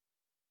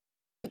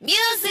Music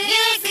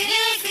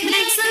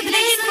makes the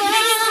people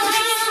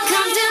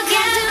come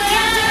together.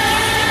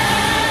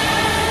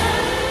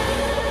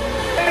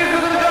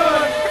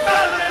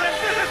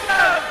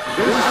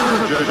 This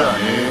is a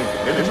journey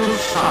into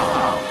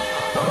sound.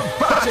 The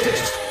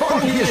baddest,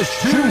 funkiest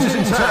tunes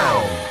in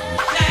town.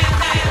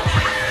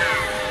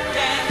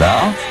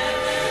 Now,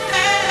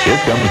 here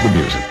comes the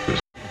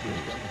music.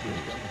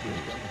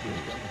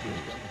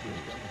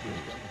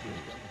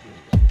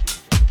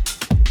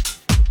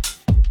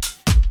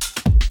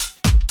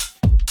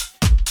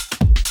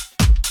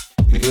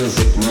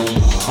 Music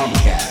Room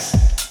Homecast.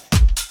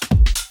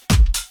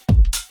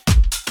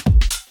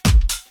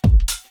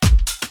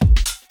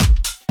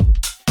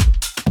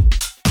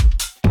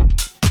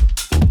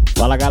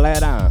 Fala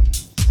galera,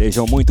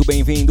 sejam muito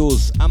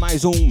bem-vindos a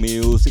mais um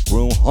Music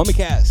Room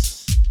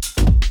Homecast.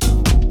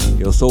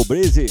 Eu sou o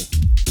Breezy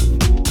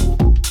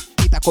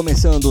e tá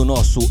começando o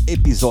nosso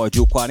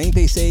episódio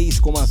 46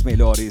 com as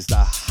melhores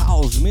da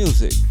House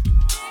Music.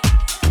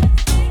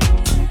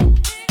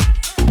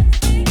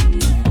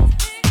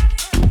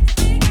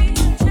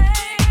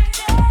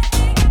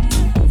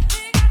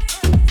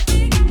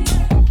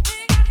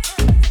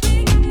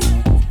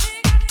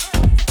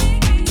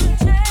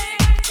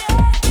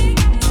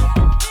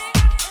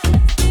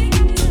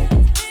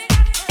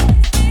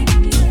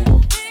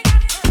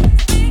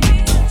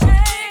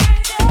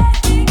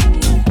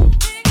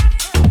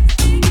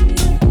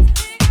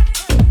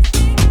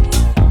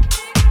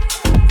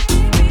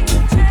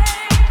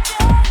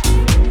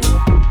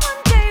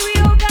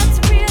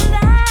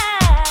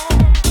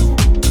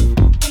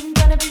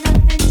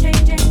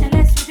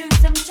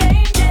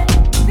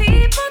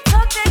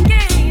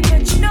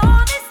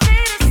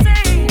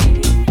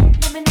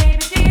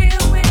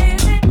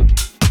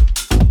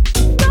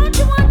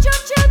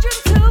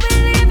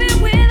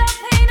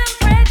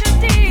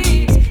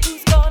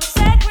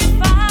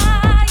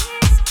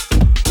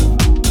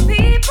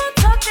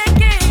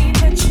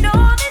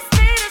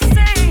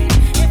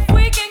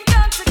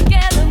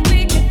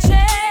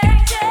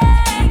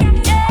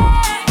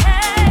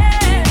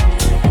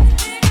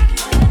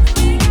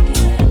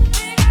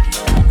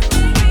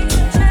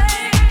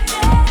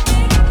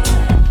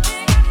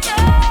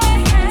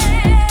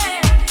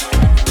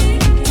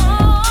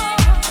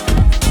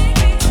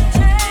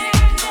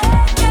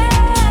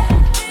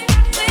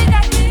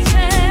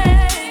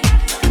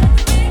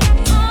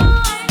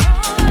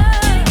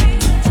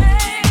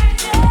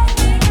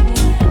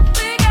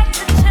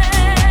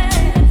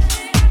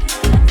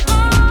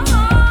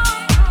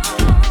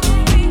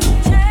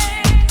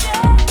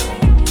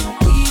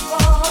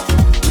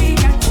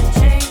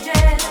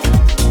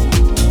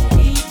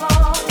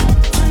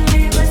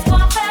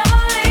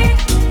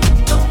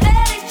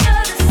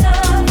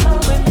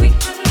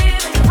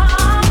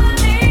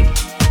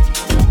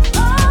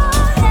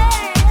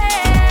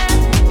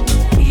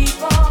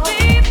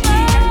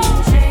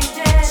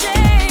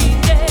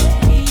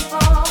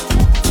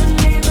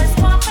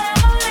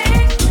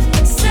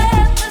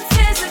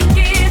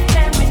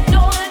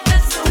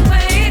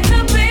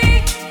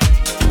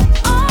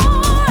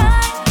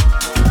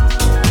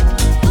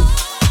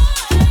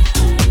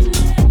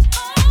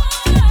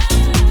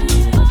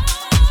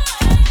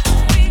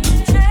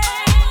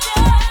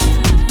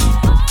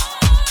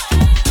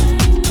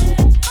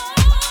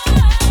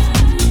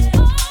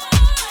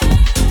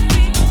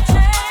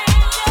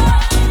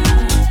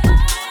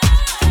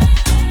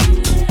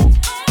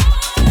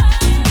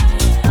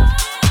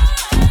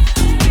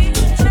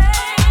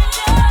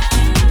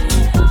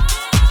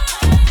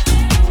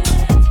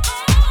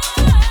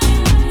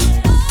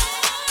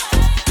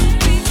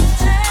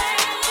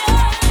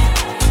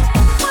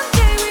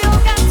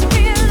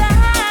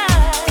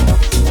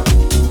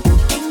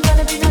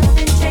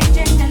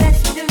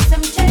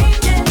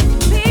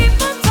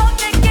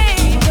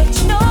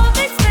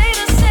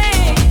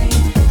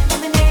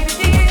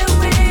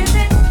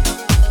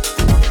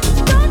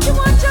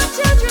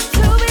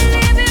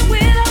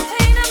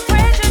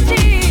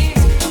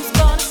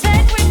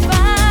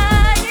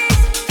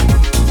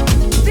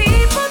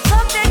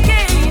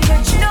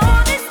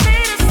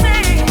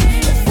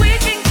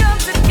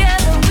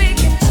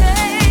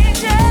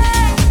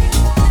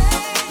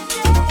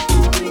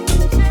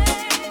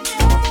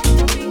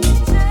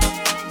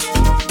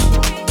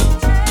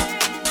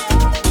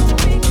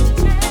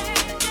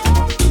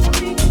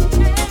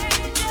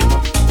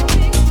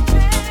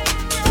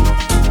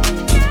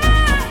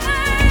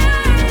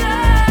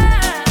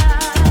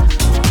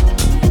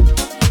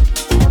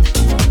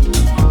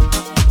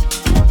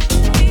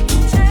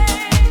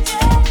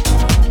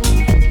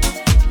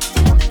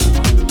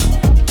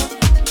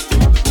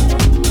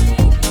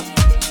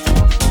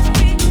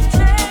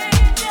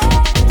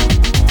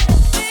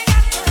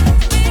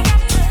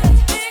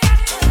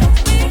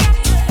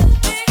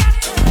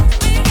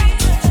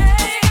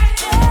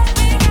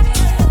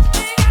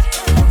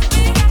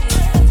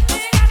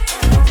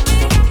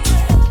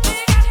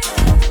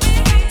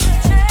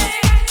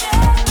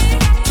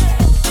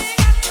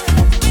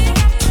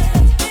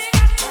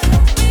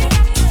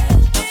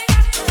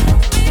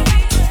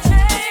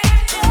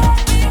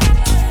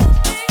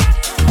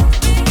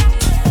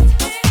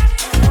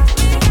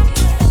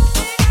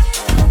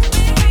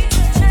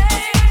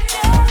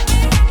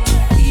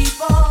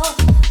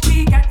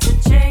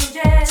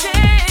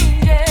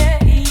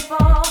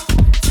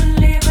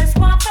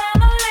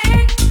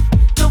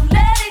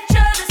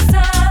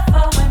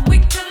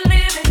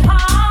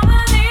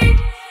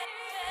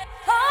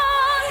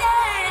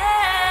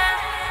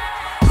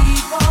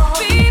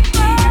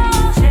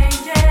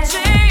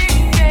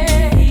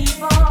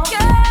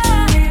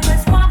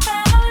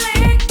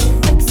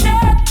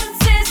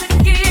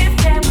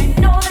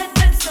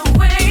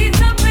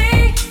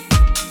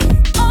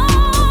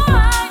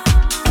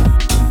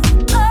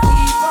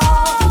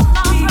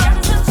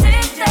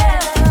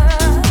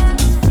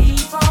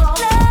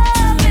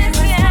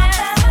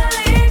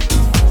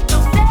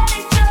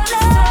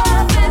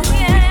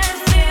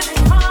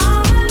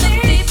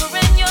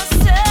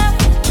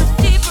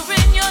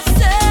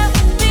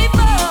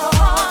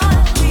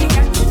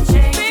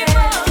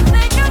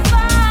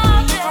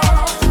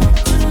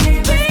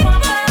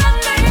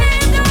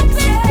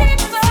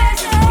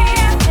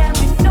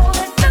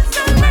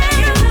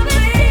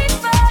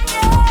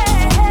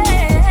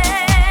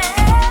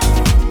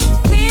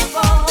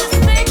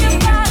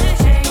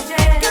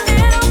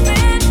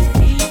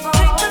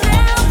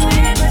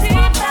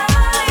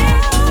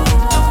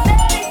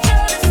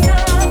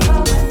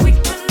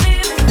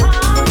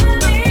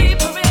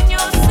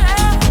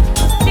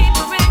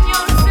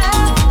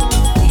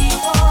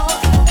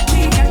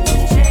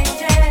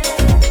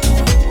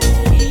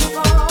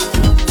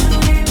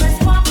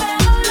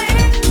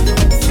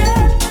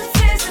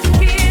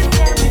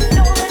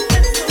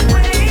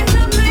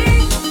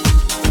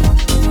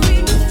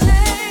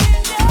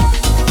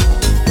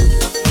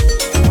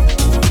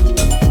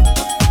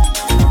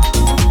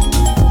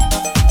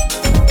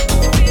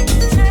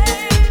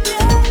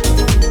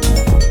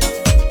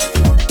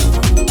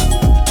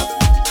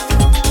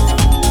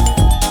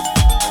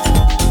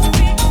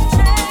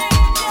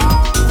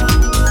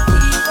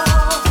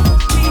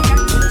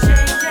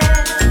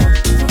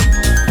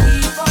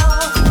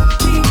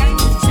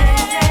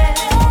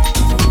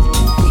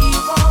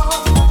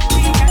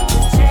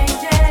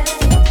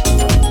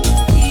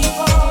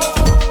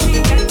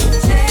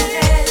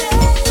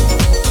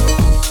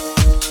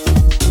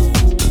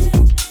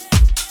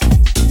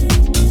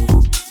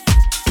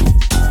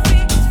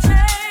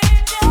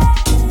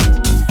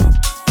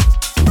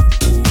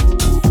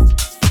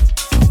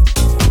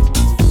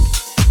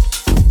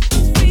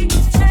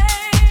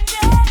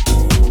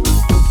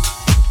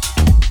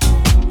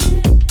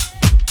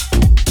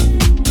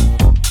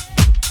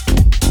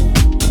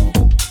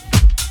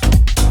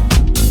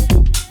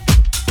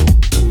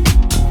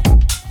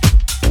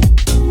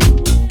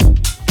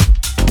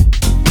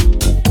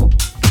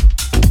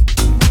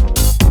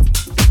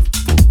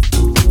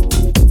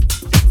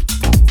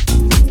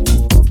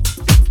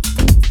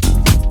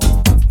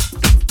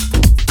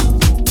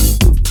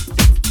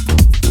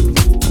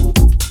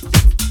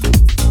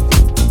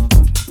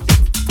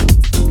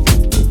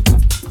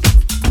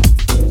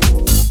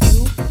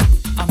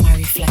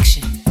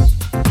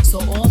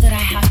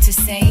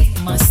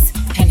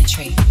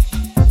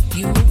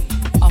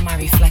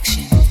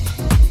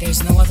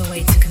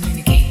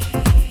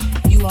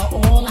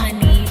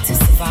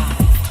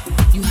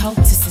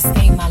 to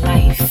sustain my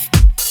life.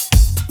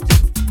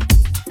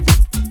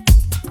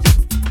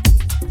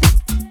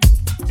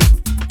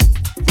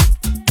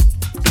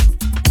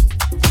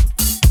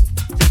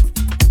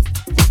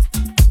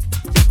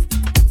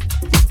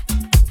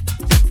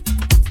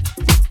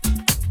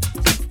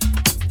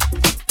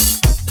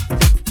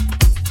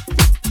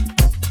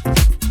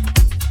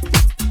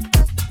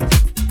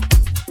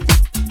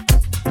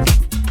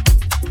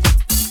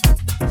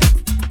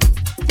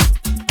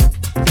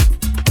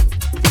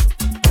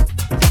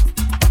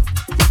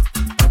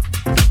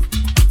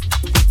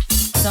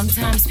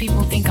 Sometimes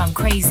people think I'm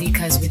crazy,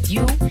 cause with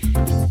you,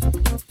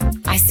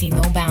 I see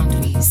no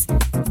boundaries.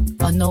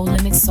 A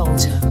no-limit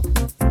soldier.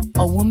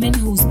 A woman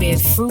who's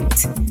bared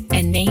fruit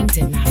and named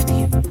him after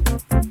you.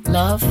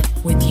 Love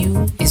with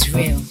you is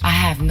real, I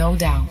have no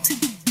doubt.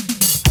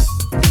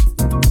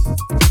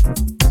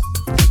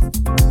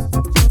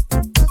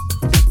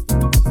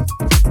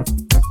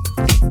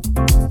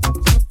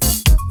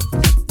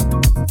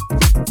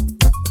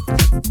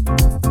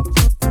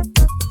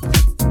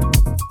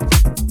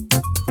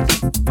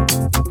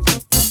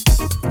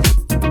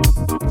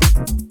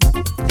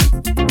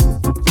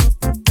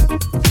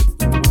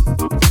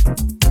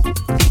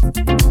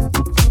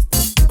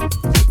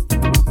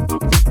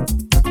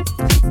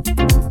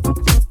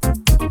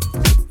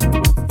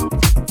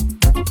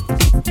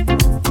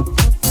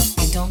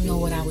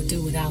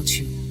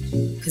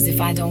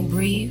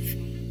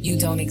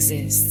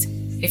 Exist.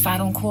 If I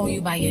don't call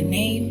you by your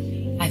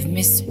name, I've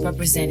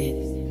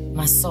misrepresented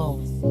my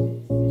soul.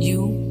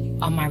 You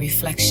are my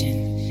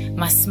reflection,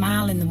 my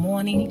smile in the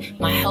morning,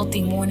 my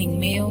healthy morning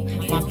meal,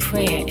 my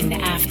prayer in the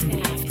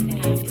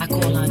afternoon. I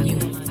call on you.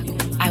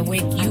 I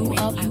wake you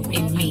up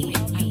in me,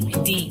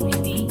 deep,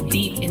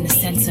 deep in the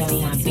center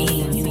of my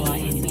being. You are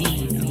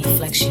indeed a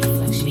reflection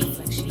of me.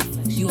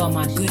 You are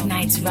my good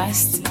night's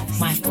rest,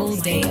 my full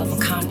day of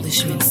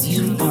accomplishments.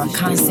 You are a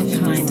constant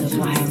reminder of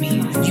why I'm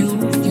here. You,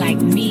 like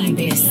me,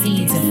 bear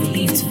seeds of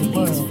relief to the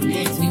world.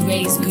 We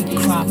raise good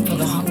crop for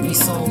the hungry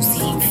souls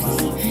to eat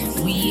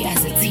from. We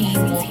as a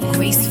team walk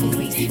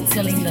gracefully,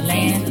 tilling the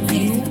land.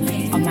 You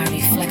are my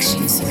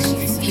reflection. So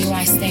here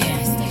I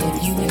stand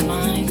with you in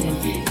mind.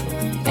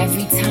 And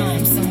every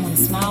time someone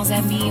smiles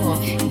at me or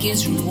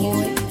gives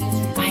reward,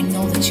 I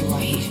know that you are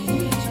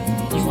here.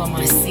 You are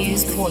my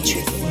seer's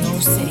portrait, no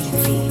sitting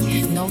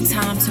fee. No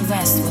time to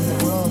rest when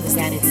the world is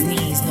at its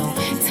knees. No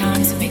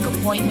time to make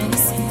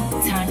appointments,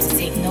 time to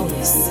take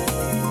notice.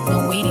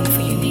 No waiting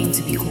for your name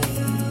to be called.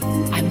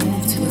 I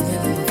move to the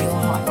rhythm of your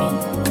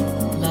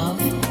heartbeat.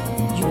 Love,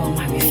 you are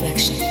my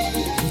reflection.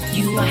 With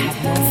you I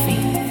have no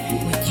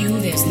fear. With you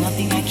there's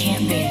nothing I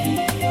can't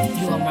bear.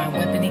 You are my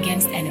weapon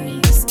against enemies.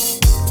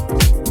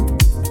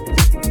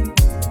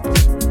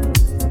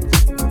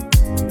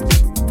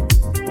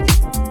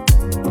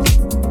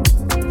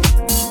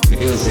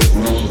 Music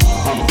Room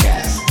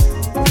Homecast.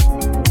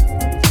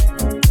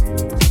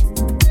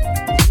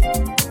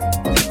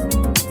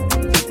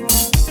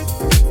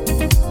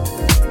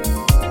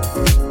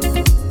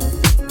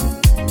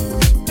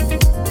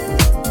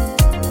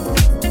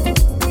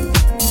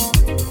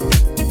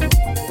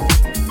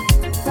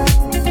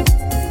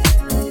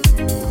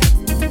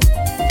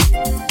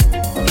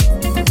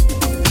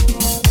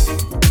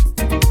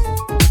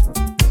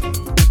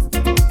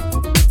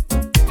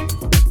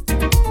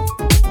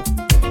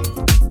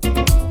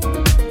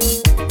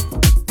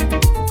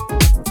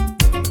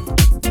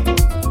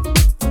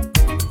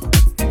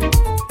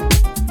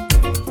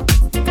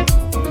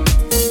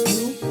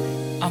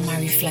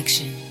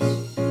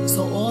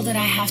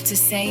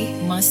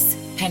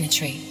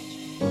 Penetrate.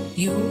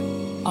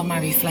 You are my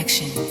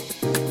reflection.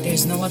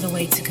 There's no other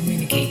way to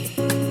communicate.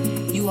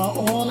 You are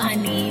all I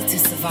need to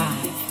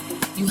survive.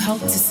 You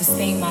help to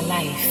sustain my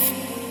life.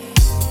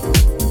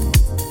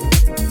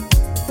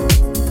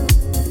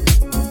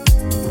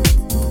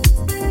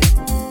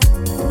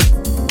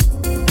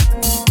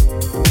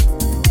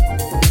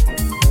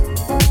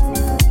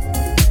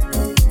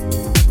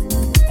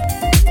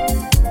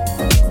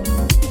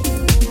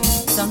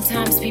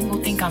 Sometimes people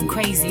think I'm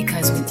crazy,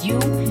 cause with you,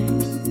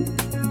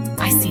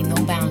 I see no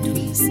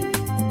boundaries,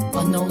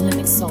 a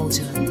no-limit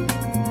soldier,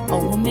 a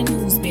woman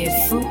who's bared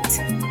fruit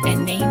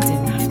and named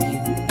him after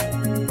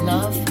you.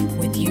 Love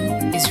with you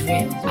is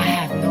real, I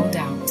have no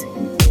doubt.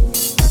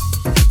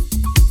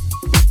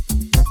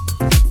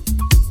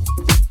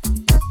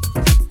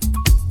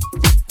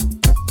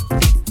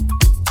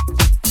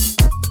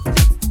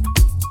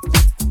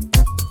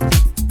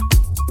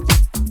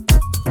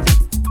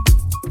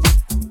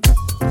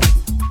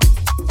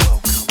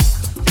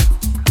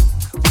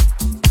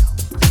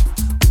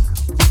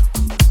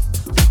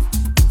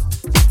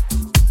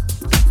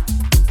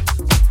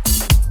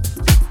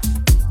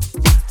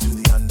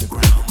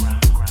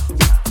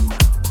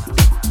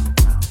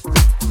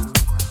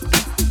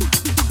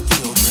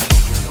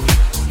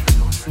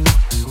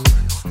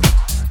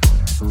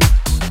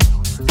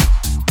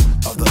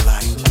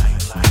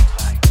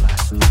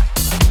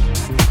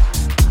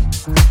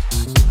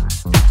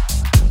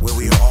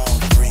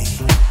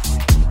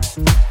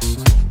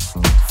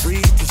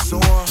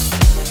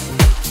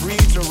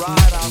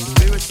 ride our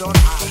spirits on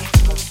high.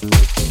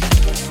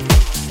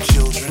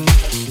 Children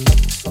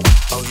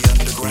of the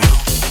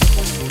underground,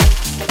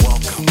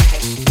 welcome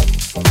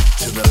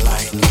to the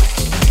light.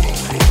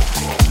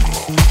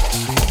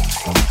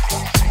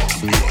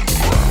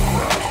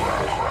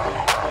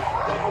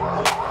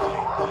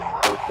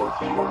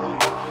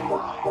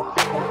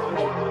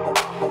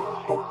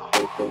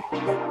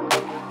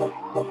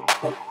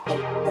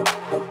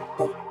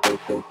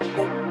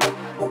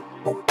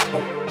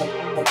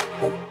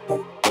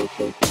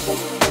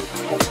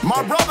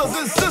 My brothers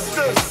and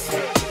sisters,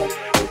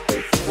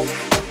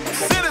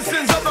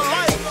 citizens of the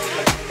light,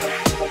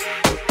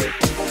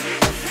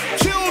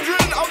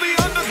 children of the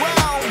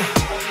underground,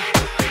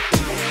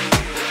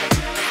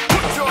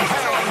 put your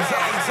hands up.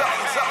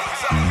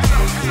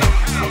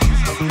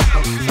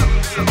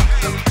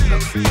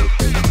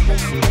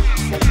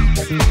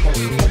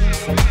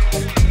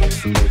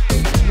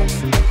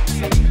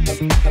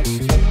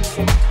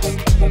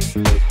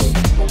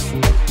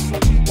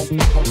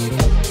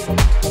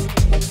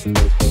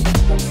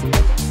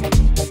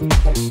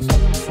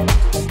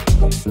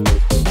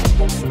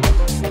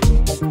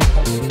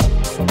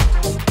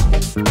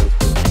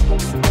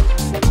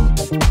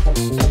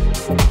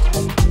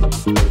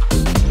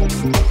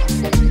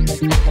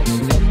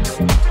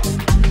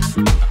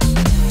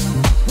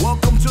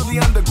 Welcome to the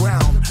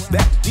underground,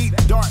 that deep,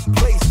 dark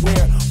place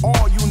where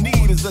all you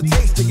need is a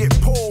taste to get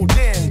pulled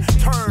in,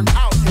 turned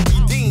out, and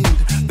redeemed.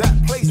 That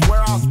place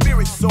where our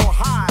spirits soar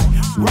high,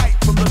 right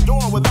from the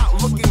door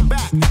without looking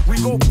back.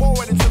 We go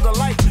forward into the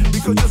light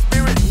because your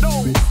spirit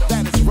knows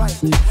that it's right.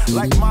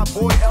 Like my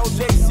boy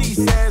LJC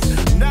says,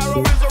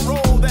 narrow is a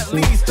road that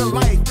leads to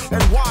life,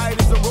 and wide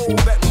is a road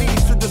that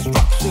leads to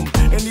destruction.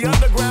 In the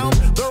underground,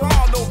 there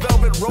are no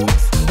velvet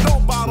ropes, no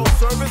bottle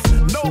service,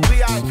 no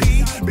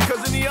VIP,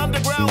 because in the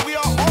underground we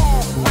are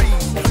all free.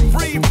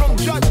 Free from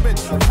judgment,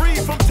 free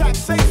from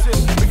taxation,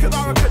 because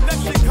our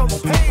connection comes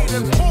paid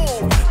in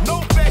full.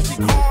 No fancy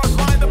cars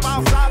lined up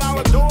outside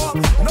our door,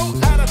 no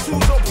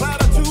attitudes or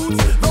platitudes.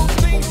 Those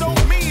things don't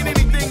mean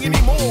anything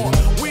anymore.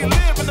 We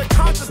live in the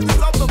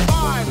consciousness of the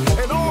vine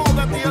and all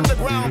that the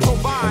underground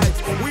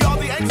provides. We are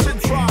the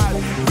ancient tribe,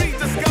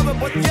 rediscovered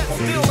but yet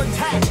still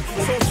intact.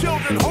 So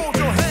children, hold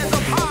your hands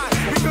up high,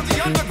 because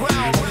the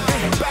underground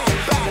is back.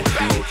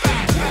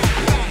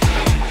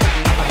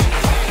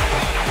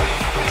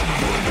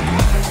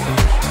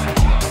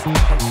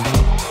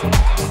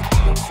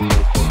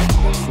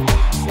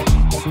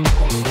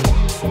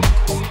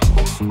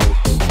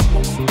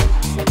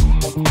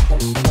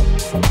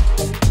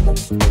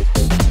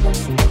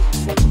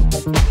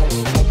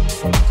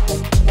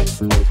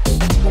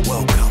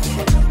 Welcome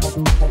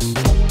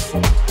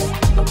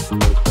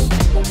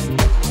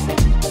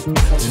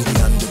to the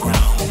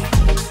underground.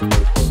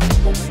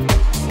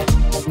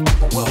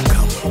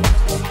 Welcome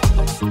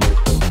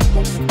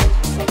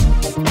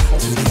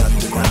to the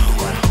underground.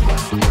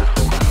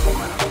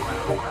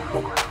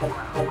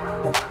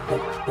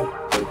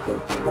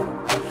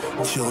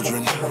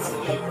 Children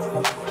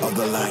of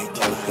the light.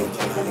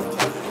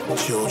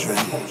 Children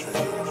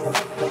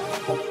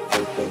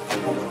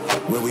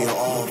where we are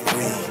all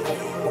free.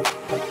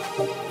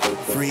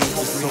 Free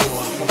to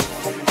soar,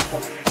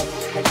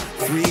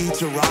 free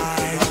to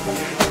ride,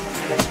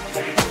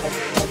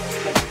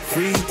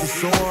 free to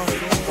soar,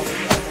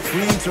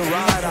 free to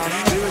ride our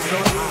spirits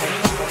on high.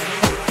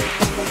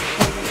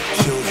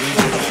 Children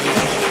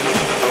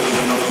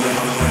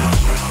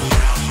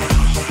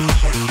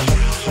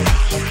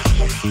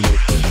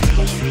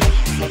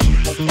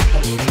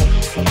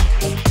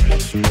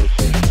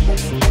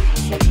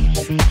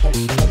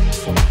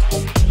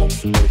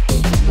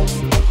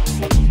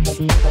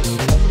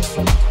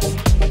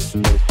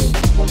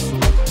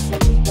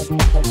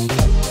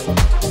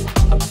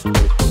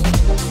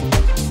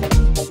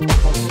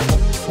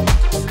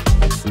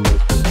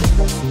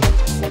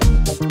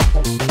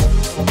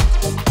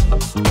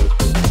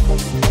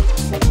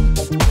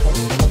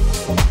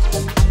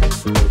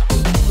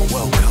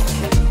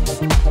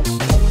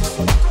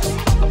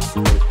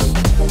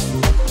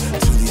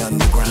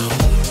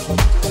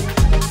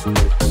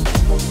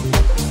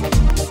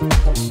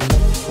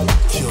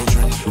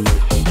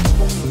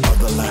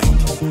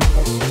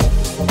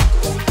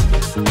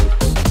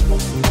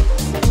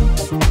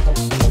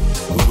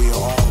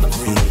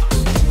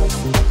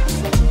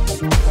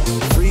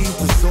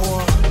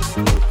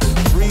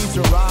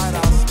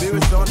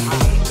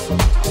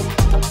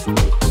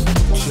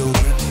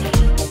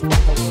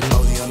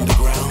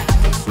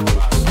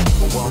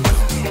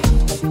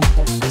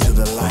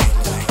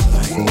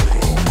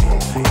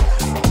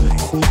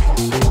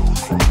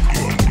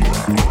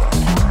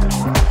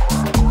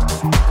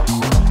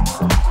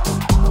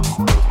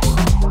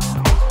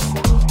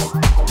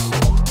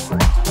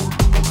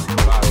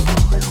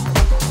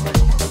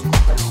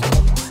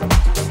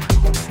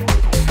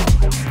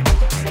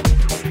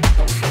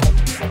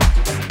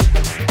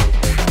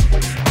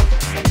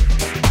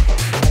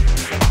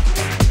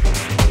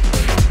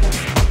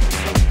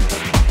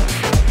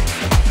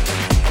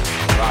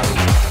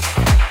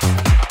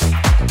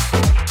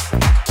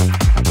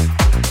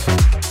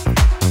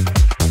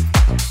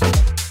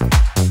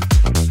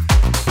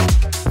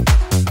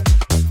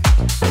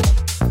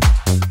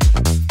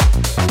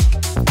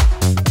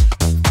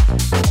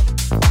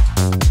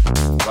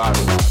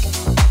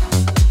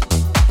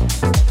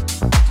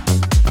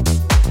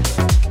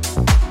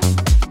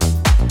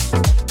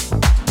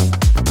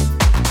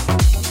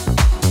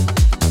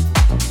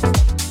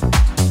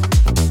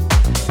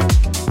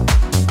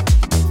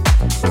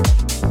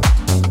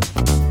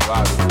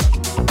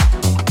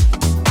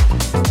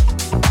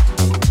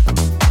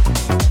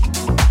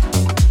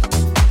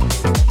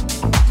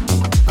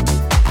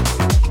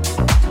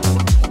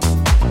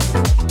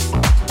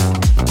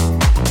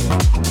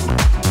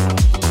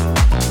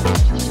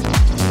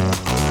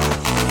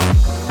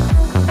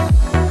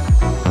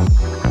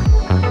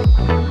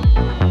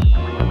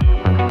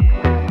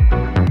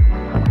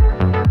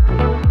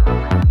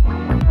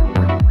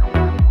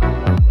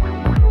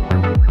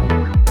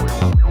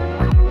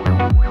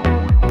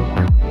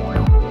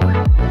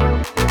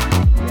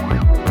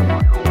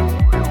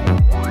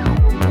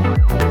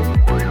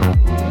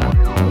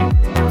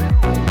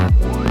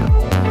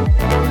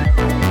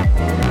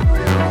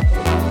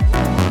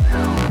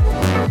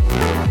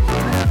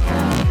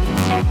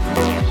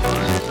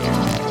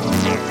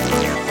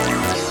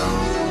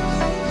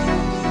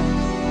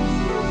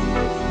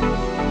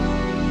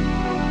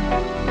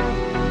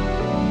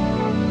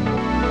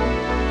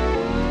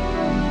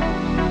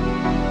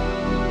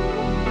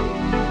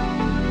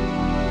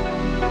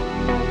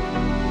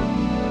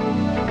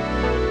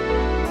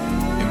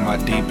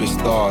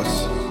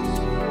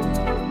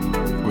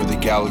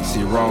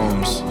galaxy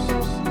roams,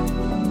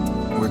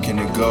 where can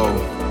it go?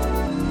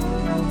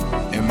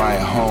 Am I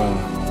at home?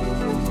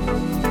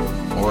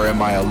 Or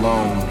am I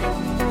alone?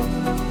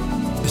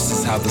 This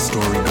is how the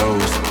story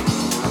goes.